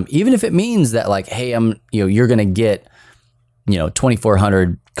 even if it means that like, hey, you're going to get,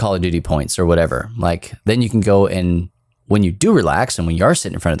 2,400 Call of Duty points or whatever. Like then you can go and when you do relax and when you are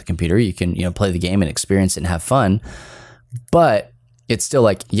sitting in front of the computer, you can, play the game and experience it and have fun. But it's still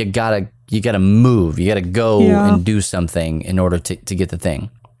like, you gotta move, you gotta go and do something in order to get the thing.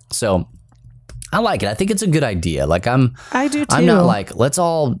 So I like it. I think it's a good idea. Like I do too. I'm not like, let's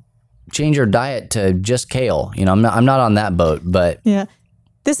all change our diet to just kale. I'm not on that boat, but yeah,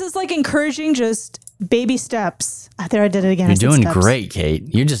 this is like encouraging just baby steps. There, I did it again. You're doing great, Kate.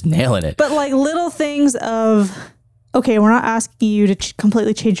 You're just nailing it. But like little things of, okay, we're not asking you to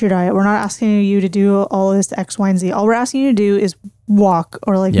completely change your diet. We're not asking you to do all this X, Y, and Z. All we're asking you to do is walk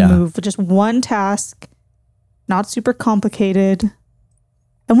or move. Just one task, not super complicated,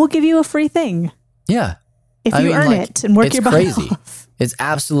 and we'll give you a free thing. Yeah. If you earn it and work your butt off. It's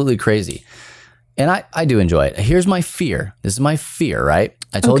absolutely crazy. And I do enjoy it. Here's my fear. This is my fear, right?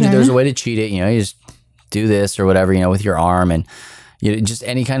 I told you there's a way to cheat it. You just do this or whatever, with your arm, and just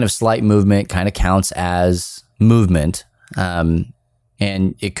any kind of slight movement kind of counts as movement. And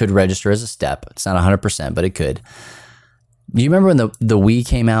it could register as a step. It's not 100%, but it could. Do you remember when the Wii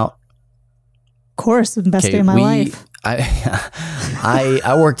came out? Of course, the best day of my life.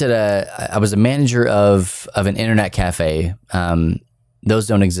 I worked I was a manager of an internet cafe. Those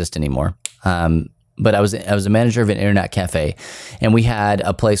don't exist anymore. But I was a manager of an internet cafe, and we had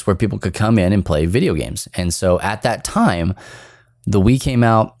a place where people could come in and play video games. And so at that time, the Wii came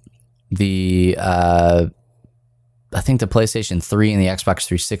out, I think the PlayStation 3 and the Xbox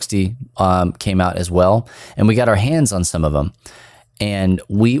 360 came out as well, and we got our hands on some of them. And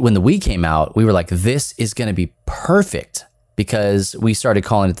when the Wii came out, we were like, this is going to be perfect, because we started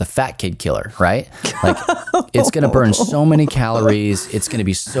calling it the fat kid killer, right? Like it's going to burn so many calories. It's going to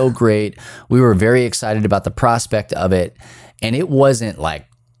be so great. We were very excited about the prospect of it. And it wasn't like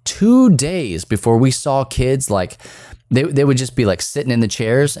 2 days before we saw kids, like they would just be like sitting in the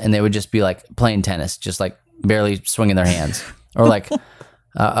chairs and they would just be like playing tennis, just like barely swinging their hands, or like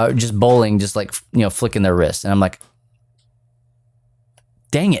just bowling, just like, flicking their wrists. And I'm like,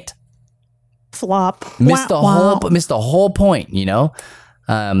 dang it. Flop. Missed the whole point,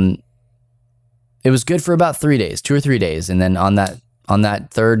 It was good for about 3 days, 2 or 3 days. And then on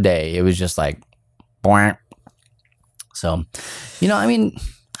that third day, it was just like, boing. So, I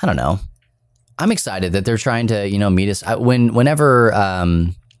don't know. I'm excited that they're trying to, meet us. Whenever,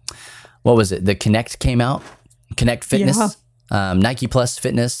 what was it? The Kinect came out, Kinect Fitness, Nike Plus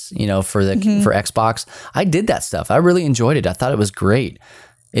Fitness, for Xbox. I did that stuff. I really enjoyed it. I thought it was great.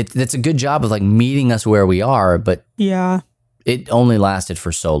 It's a good job of like meeting us where we are, but it only lasted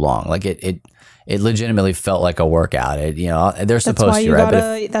for so long. Like it legitimately felt like a workout. They're supposed to,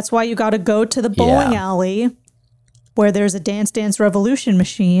 right? That's why you got to go to the bowling alley where there's a Dance Dance Revolution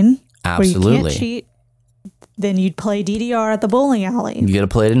machine. Absolutely. Where you can't cheat. Then you'd play DDR at the bowling alley. You get a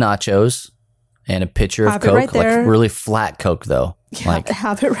plate of nachos and a pitcher of Coke, like really flat Coke though. Yeah,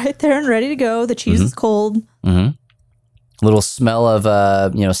 have it right there and ready to go. The cheese is cold. Mm-hmm. Little smell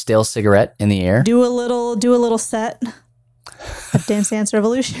of stale cigarette in the air. Do a little set of Dance Dance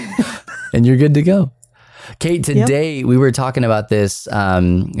Revolution, and you're good to go. Kate, today we were talking about this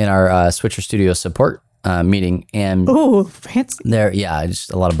in our Switcher Studio support meeting, and fancy.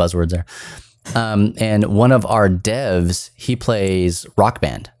 Just a lot of buzzwords there. And one of our devs, he plays Rock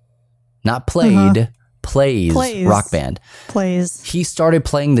Band, not played. Plays Rock Band. Plays. He started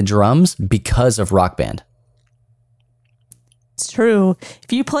playing the drums because of Rock Band. It's true.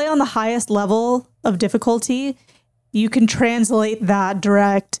 If you play on the highest level of difficulty, you can translate that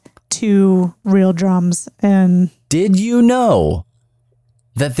direct to real drums. And did you know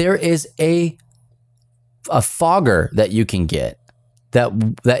that there is a fogger that you can get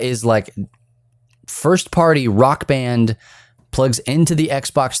that is like first party Rock Band, plugs into the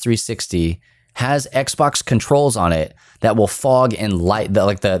Xbox 360, has Xbox controls on it that will fog and light,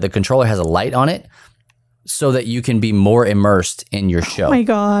 the controller has a light on it so that you can be more immersed in your show. Oh my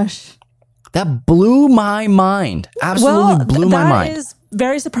gosh. That blew my mind. Absolutely blew my mind. That is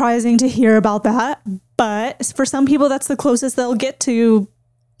very surprising to hear about that. But for some people, that's the closest they'll get to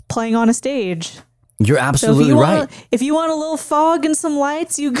playing on a stage. You're absolutely right. If you want a little fog and some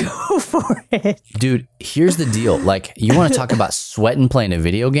lights, you go for it. Dude, here's the deal. Like, you want to talk about sweating playing a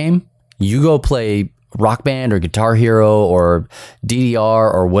video game? You go play Rock Band or Guitar Hero or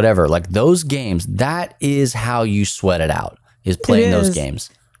DDR or whatever. Like those games, that is how you sweat it out, is playing those games.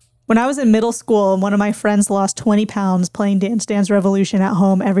 When I was in middle school, one of my friends lost 20 pounds playing Dance Dance Revolution at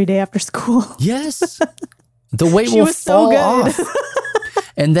home every day after school. Yes. The weight She will was so fall good. off.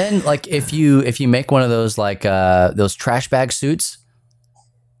 And then like if you make one of those like those trash bag suits,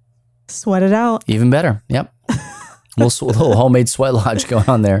 Sweat it out. even better. Yep. little homemade sweat lodge going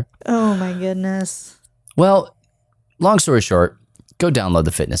on there. Oh my goodness. Well, long story short, go download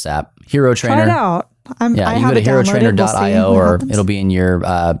the fitness app, Hero Trainer. Try it out. Yeah, I you can have go to it downloaded. We'll see herotrainer.io what or happens. it'll be in your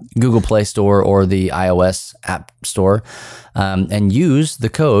Google Play Store or the iOS App Store, and use the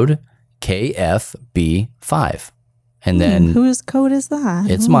code KFB5. And then Whose code is that?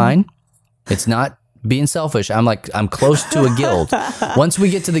 it's mine. It's not being selfish. I'm close to a guild. Once we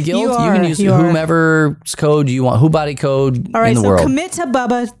get to the guild, you can use whomever's code you want, body code All right, in the so world. commit to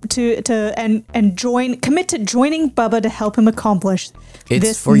Bubba and join. Commit to joining Bubba to help him accomplish It's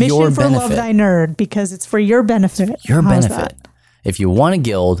this for mission your for Love benefit. Thy Nerd, because it's for your benefit. Your How's benefit. that? If you want a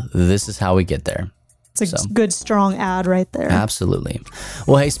guild, this is how we get there. It's a good strong ad right there. Absolutely.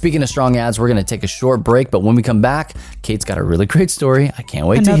 Well, hey, speaking of strong ads, we're going to take a short break, but when we come back, Kate's got a really great story. I can't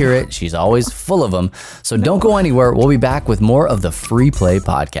wait to hear it. She's always full of them. So don't go anywhere. We'll be back with more of the Free Play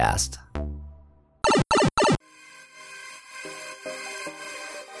Podcast.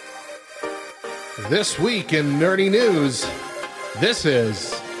 This week in nerdy news, this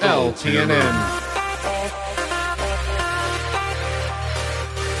is LTNN.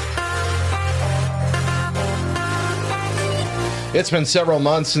 It's been several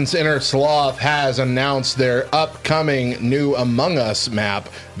months since Inner Sloth has announced their upcoming new Among Us map,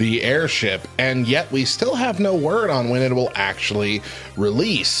 The Airship, and yet we still have no word on when it will actually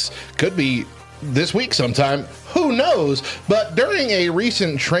release. Could be this week sometime, who knows? But during a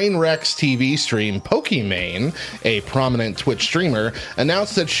recent Trainwrecks TV stream, Pokimane, a prominent Twitch streamer,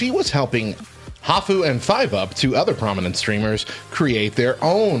 announced that she was helping Hafu and 5UP, two other prominent streamers, create their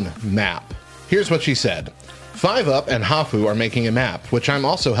own map. Here's what she said. 5UP and Hafu are making a map, which I'm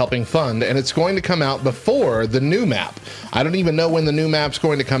also helping fund, and it's going to come out before the new map. I don't even know when the new map's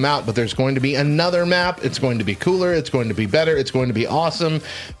going to come out, but there's going to be another map. It's going to be cooler. It's going to be better. It's going to be awesome,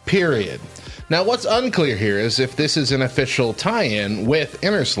 period. Now, what's unclear here is if this is an official tie-in with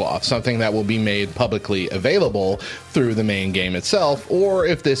Inner Sloth, something that will be made publicly available through the main game itself, or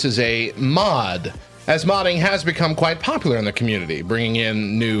if this is a mod, as modding has become quite popular in the community, bringing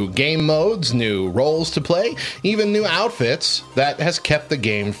in new game modes, new roles to play, even new outfits that has kept the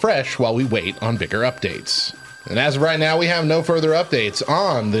game fresh while we wait on bigger updates. And as of right now, we have no further updates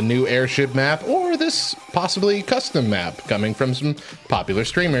on the new Airship map or this possibly custom map coming from some popular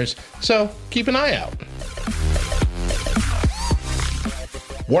streamers, so keep an eye out.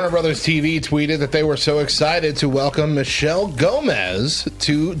 Warner Brothers TV tweeted that they were so excited to welcome Michelle Gomez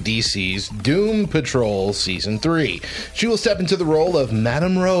to DC's Doom Patrol Season 3. She will step into the role of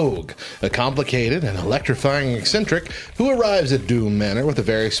Madame Rogue, a complicated and electrifying eccentric who arrives at Doom Manor with a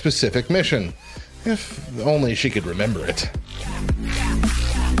very specific mission. If only she could remember it.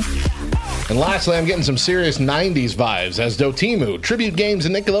 And lastly, I'm getting some serious 90s vibes as Dotemu, Tribute Games,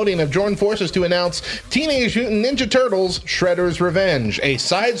 and Nickelodeon have joined forces to announce Teenage Mutant Ninja Turtles Shredder's Revenge, a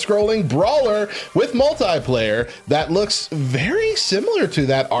side-scrolling brawler with multiplayer that looks very similar to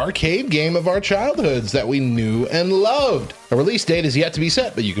that arcade game of our childhoods that we knew and loved. A release date is yet to be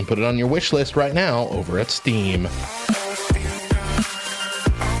set, but you can put it on your wish list right now over at Steam.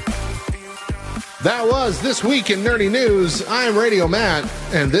 That was This Week in Nerdy News. I'm Radio Matt,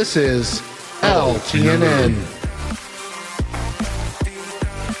 and this is LTNN.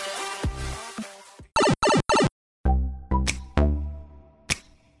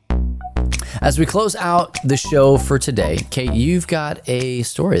 As we close out the show for today, Kate, you've got a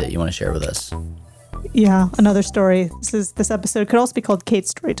story that you want to share with us. Yeah, another story. This episode could also be called Kate's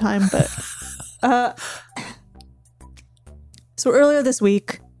Story Time, but so earlier this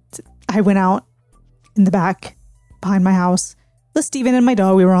week, I went out in the back behind my house with Steven and my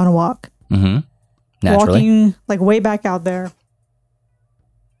dog. We were on a walk. Mm-hmm. Naturally. Walking like way back out there.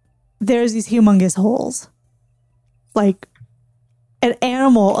 There's these humongous holes. Like an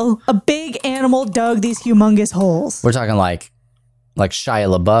animal, a big animal dug these humongous holes. We're talking like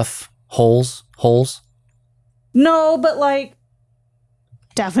Shia LaBeouf holes. No, but like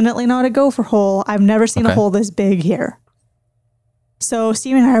definitely not a gopher hole. I've never seen a hole this big here. So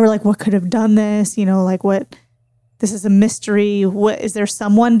Steve and I were like, what could have done this? You know, like what? This is a mystery. What is there?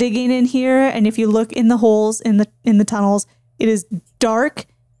 Someone digging in here? And if you look in the holes in the tunnels, it is dark,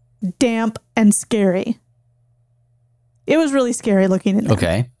 damp, and scary. It was really scary looking in there.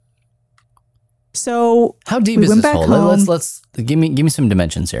 Okay. So how deep we is went this back hole? home. Let's give me some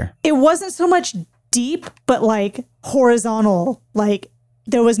dimensions here. It wasn't so much deep, but like horizontal, like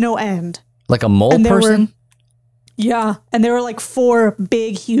there was no end. Like a mole And there person? Yeah. And there were like 4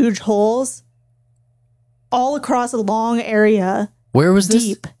 big, huge holes all across a long area, Where was this?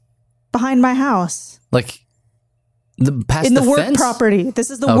 deep, behind my house. Like past In the work fence? property. This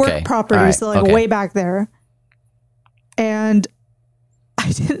is the Okay. work property. All right. So like Okay. way back there. And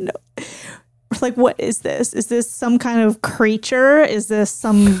I didn't know. Like, what is this? Is this some kind of creature? Is this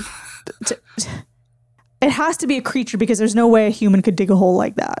some... It has to be a creature because there's no way a human could dig a hole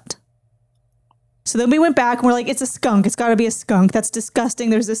like that. So then we went back and we're like, it's a skunk. It's got to be a skunk. That's disgusting.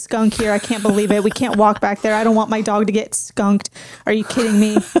 There's a skunk here. I can't believe it. We can't walk back there. I don't want my dog to get skunked. Are you kidding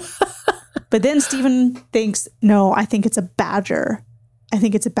me? But then Steven thinks, no, I think it's a badger. I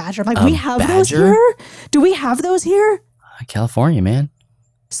think it's a badger. I'm like, we have those badger? here? Do we have those here? California, man.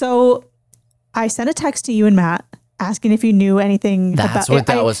 So I sent a text to you and Matt asking if you knew anything That's about what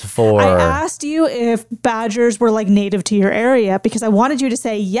that was for. I asked you if badgers were like native to your area because I wanted you to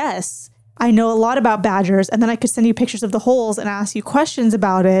say, yes, I know a lot about badgers. And then I could send you pictures of the holes and ask you questions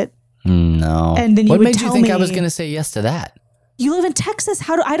about it. No. And then you what would made you tell think I me- was going to say yes to that? You live in Texas.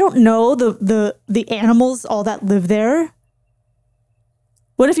 How do I don't know the animals all that live there?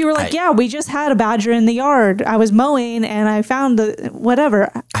 What if you were like, yeah, we just had a badger in the yard. I was mowing and I found the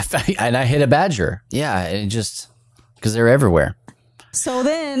whatever. And I hit a badger. Yeah, it just because they're everywhere. So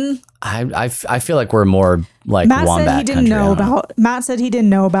then I feel like we're more like Matt wombat said he didn't country. I know don't know. about. Matt said he didn't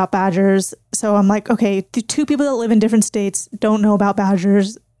know about badgers. So I'm like, okay, the 2 people that live in different states don't know about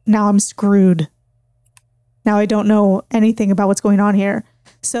badgers. Now I'm screwed. Now I don't know anything about what's going on here.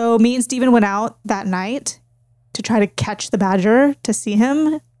 So me and Steven went out that night to try to catch the badger to see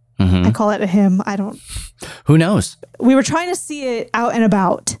him. Mhm. I call it a him. I don't. Who knows? We were trying to see it out and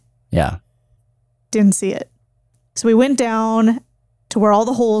about. Yeah. Didn't see it. So we went down to where all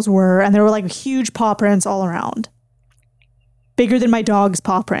the holes were, and there were like huge paw prints all around. Bigger than my dog's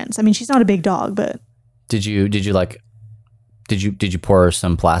paw prints. I mean, she's not a big dog, but Did you pour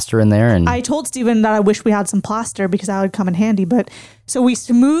some plaster in there and I told Steven that I wish we had some plaster because that would come in handy. But so we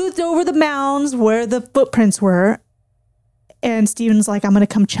smoothed over the mounds where the footprints were. And Steven's like, I'm going to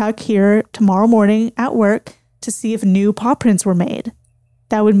come check here tomorrow morning at work to see if new paw prints were made.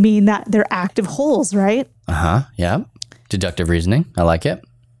 That would mean that they're active holes, right? Yeah. Deductive reasoning. I like it.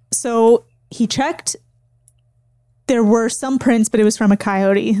 So he checked. There were some prints, but it was from a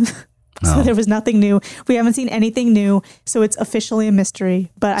coyote. So there was nothing new. We haven't seen anything new. So it's officially a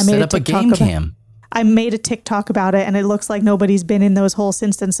mystery. But I made Set a up a TikTok game about cam. I made a TikTok about it, and it looks like nobody's been in those holes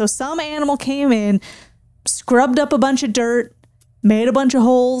since then. So some animal came in, scrubbed up a bunch of dirt, made a bunch of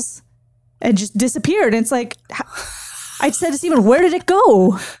holes, and just disappeared. And it's like, I said to Steven, where did it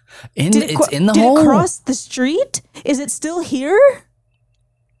go? It's in the did hole. it cross the street? Is it still here?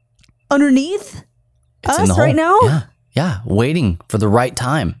 Underneath It's in us the hole. right now? Yeah. Waiting for the right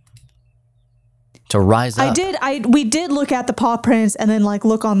time to rise up. We did look at the paw prints and then like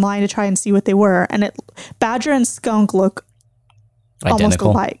look online to try and see what they were. And badger and skunk look almost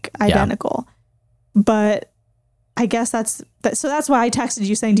Identical. alike, identical. But I guess that's why I texted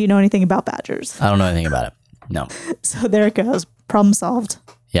you saying, do you know anything about badgers? I don't know anything about it. No. So there it goes. Problem solved.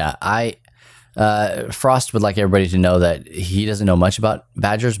 Yeah. Frost would like everybody to know that he doesn't know much about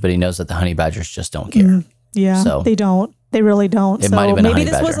badgers, but he knows that the honey badgers just don't care. Yeah, So- they don't. They really don't. It might have been a honey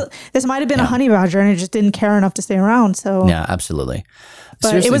this badger. this might have been a honey badger, and it just didn't care enough to stay around. So Yeah, absolutely. but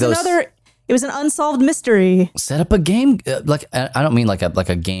Seriously, it was those- it was an unsolved mystery. Set up a game, like I don't mean like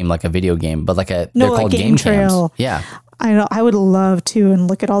a game, like a video game, but they're like called game game trail. cams. Yeah, I know. I would love to and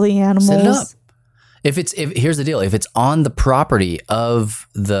look at all the animals. set it up. If here's the deal, if it's on the property of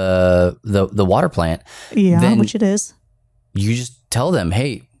the water plant, Yeah, then which it is. you just tell them,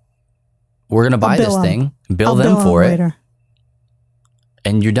 hey, we're gonna buy bill this 'em. thing, bill I'll them bill for it, later.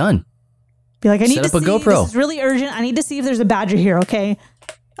 and you're done. Be like, I need Set to up a see. GoPro. This is really urgent. I need to see if there's a badger here. Okay.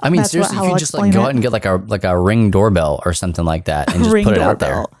 I mean, That's seriously, how you I'll could just like explain go it. out and get like a Ring doorbell or something like that, and just Ring put it out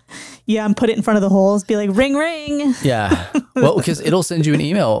there. doorbell. Yeah, and put it in front of the holes. Be like, ring, ring. Yeah, well, because it'll send you an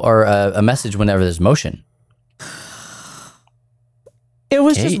email or a message whenever there's motion. It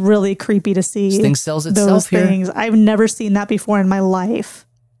was Hey, just really creepy to see. This thing sells those itself here. things. I've never seen that before in my life.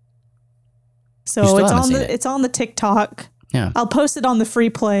 You So still it's haven't on seen the it. it's on the TikTok. Yeah, I'll post it on the free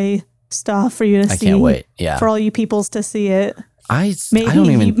play stuff for you to I see. can't wait. Yeah, For all you peoples to see it. I Maybe don't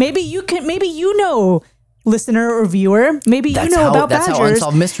even. maybe you know, listener or viewer. Maybe you know about that's how badgers.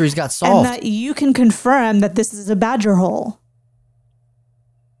 Unsolved Mysteries got And solved. that you can confirm that this is a badger hole.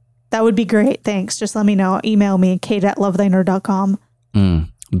 That would be great. Thanks. Just let me know. Email me, kate@lovethynerd.com.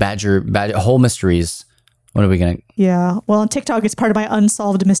 Badger whole mysteries. What are we gonna? Yeah. Well, on TikTok, it's part of my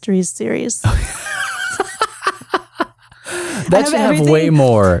Unsolved Mysteries series. That should have way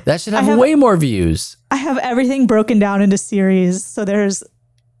more. That should have way more views. I have everything broken down into series. So there's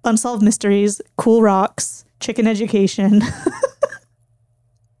Unsolved Mysteries, Cool Rocks, Chicken Education.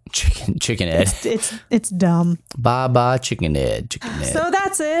 Chicken Ed. It's dumb. Baba Chicken Ed. So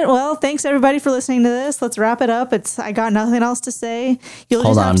that's it. Well, thanks everybody for listening to this. Let's wrap it up. I got nothing else to say. You'll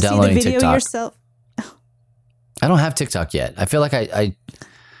Hold just on, have to see the video TikTok. yourself. I don't have TikTok yet. I feel like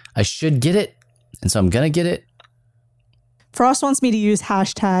I should get it, and so I'm gonna get it. Frost wants me to use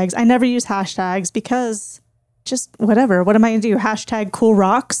hashtags. I never use hashtags because just whatever. What am I gonna do? Hashtag Cool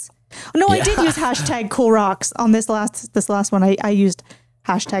Rocks? No, I did use hashtag Cool Rocks on this last one. I used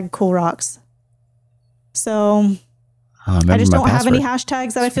hashtag Cool Rocks. So I just don't have any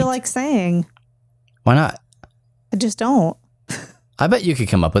hashtags that I feel like saying. Why not? I just don't. I bet you could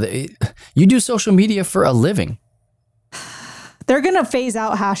come up with it. You do social media for a living. They're going to phase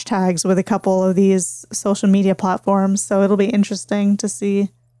out hashtags with a couple of these social media platforms, so it'll be interesting to see.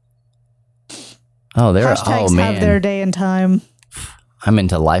 Oh, hashtags have their day and time. I'm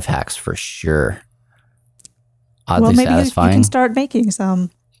into life hacks for sure. Oddly well, maybe satisfying. you can start making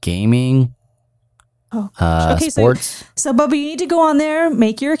some. Gaming. Okay, sports. So, Bubba, you need to go on there,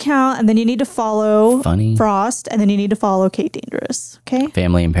 make your account, and then you need to follow Frost, and then you need to follow Kate Dangerous. Okay.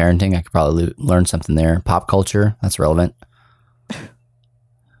 Family and parenting. I could probably learn something there. Pop culture. That's relevant.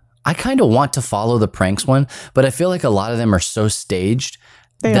 I kind of want to follow the pranks one, but I feel like a lot of them are so staged.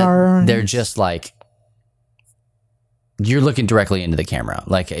 They're just like, you're looking directly into the camera.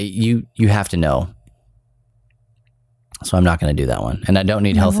 Like you have to know. So I'm not going to do that one. And I don't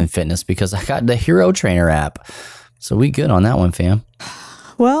need health and fitness because I got the Hero Trainer app. So we good on that one, fam.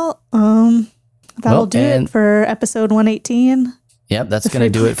 Well, that'll do it for episode 118. Yep, that's going to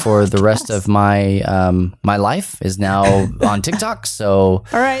do it for the rest of my my life is now on TikTok. So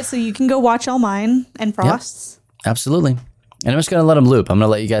all right, so you can go watch all mine and Frost's. Yep, absolutely. And I'm just going to let them loop. I'm going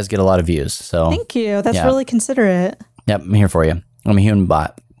to let you guys get a lot of views. So thank you. That's really considerate. Yep, I'm here for you. I'm a human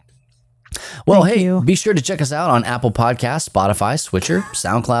bot. Well, be sure to check us out on Apple Podcasts, Spotify, Switcher,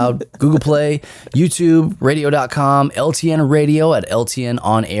 SoundCloud, Google Play, YouTube, radio.com, LTN Radio at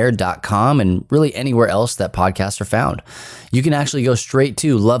ltnonair.com, and really anywhere else that podcasts are found. You can actually go straight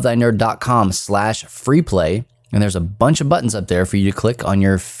to lovethynerd.com/freeplay, and there's a bunch of buttons up there for you to click on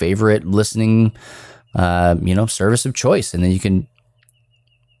your favorite listening, service of choice, and then you can,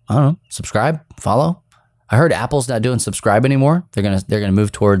 subscribe, follow. I heard Apple's not doing subscribe anymore. They're gonna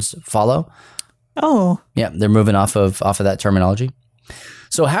move towards follow. Oh. Yeah, they're moving off of that terminology.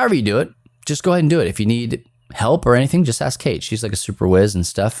 So however you do it, just go ahead and do it. If you need help or anything, just ask Kate. She's like a super whiz and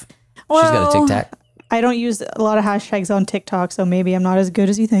stuff. Well, she's got a TikTok. I don't use a lot of hashtags on TikTok, so maybe I'm not as good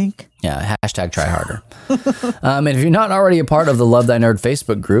as you think. Yeah, hashtag try harder. And if you're not already a part of the Love Thy Nerd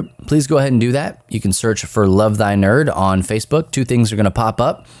Facebook group, please go ahead and do that. You can search for Love Thy Nerd on Facebook. Two things are going to pop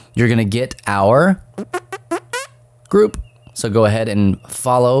up. You're going to get our group. So go ahead and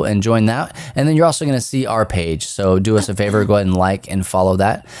follow and join that. And then you're also going to see our page. So do us a favor, go ahead and like and follow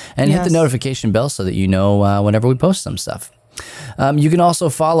that. And hit the notification bell so that you know whenever we post some stuff. You can also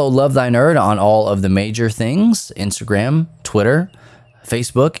follow Love Thy Nerd on all of the major things, Instagram, Twitter,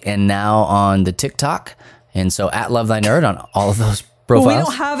 Facebook, and now on the TikTok. And so at Love Thy Nerd on all of those profiles. Well, we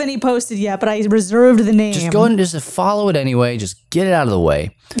don't have any posted yet, but I reserved the name. Just go and just follow it anyway. Just get it out of the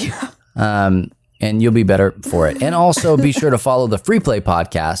way. And you'll be better for it. And also be sure to follow the Free Play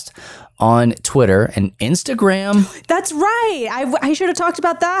Podcast on Twitter and Instagram. That's right. I should have talked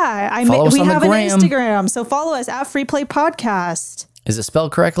about that. We have an Instagram, so follow us at Free Play Podcast. Is it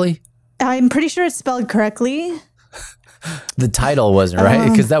spelled correctly? I'm pretty sure it's spelled correctly. The title wasn't right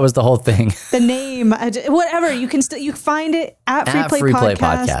because that was the whole thing. The name, whatever, you can you find it at Free Play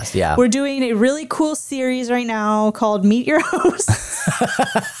Podcast. Yeah, we're doing a really cool series right now called Meet Your Host.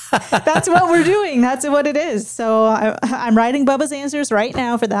 That's what we're doing. That's what it is. So I'm writing Bubba's answers right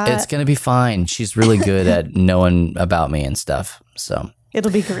now for that. It's gonna be fine. She's really good at knowing about me and stuff. So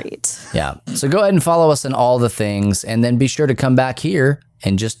it'll be great. Yeah. So go ahead and follow us in all the things, and then be sure to come back here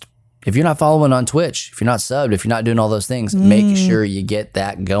and just. If you're not following on Twitch, if you're not subbed, if you're not doing all those things, make sure you get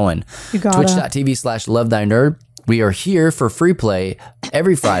that going. Twitch.tv/LoveThyNerd. We are here for Free Play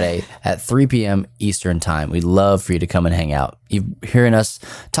every Friday at 3 p.m. Eastern Time. We'd love for you to come and hang out. You're hearing us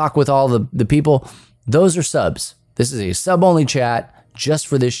talk with all the people. Those are subs. This is a sub-only chat just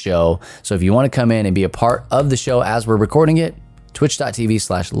for this show. So if you want to come in and be a part of the show as we're recording it,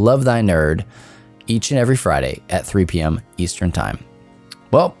 twitch.tv/LoveThyNerd each and every Friday at 3 p.m. Eastern Time.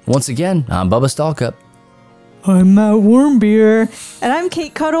 Well, once again, I'm Bubba Stallcup. I'm Matt Warmbier. And I'm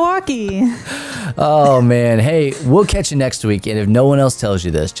Kate Katawaki. Oh, man. Hey, we'll catch you next week. And if no one else tells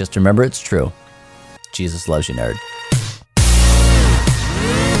you this, just remember it's true. Jesus loves you, nerd.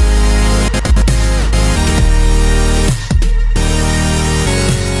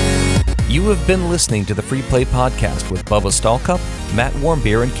 You have been listening to the Free Play Podcast with Bubba Stallcup, Matt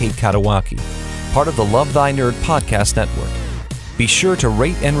Warmbier, and Kate Katawaki, part of the Love Thy Nerd Podcast Network. Be sure to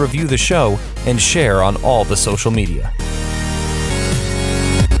rate and review the show and share on all the social media.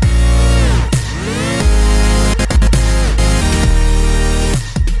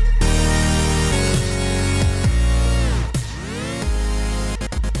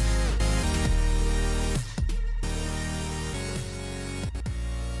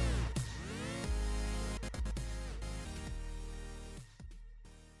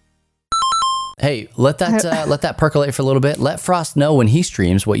 Hey, let that percolate for a little bit. Let Frost know when he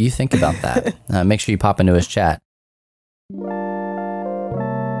streams what you think about that. Make sure you pop into his chat.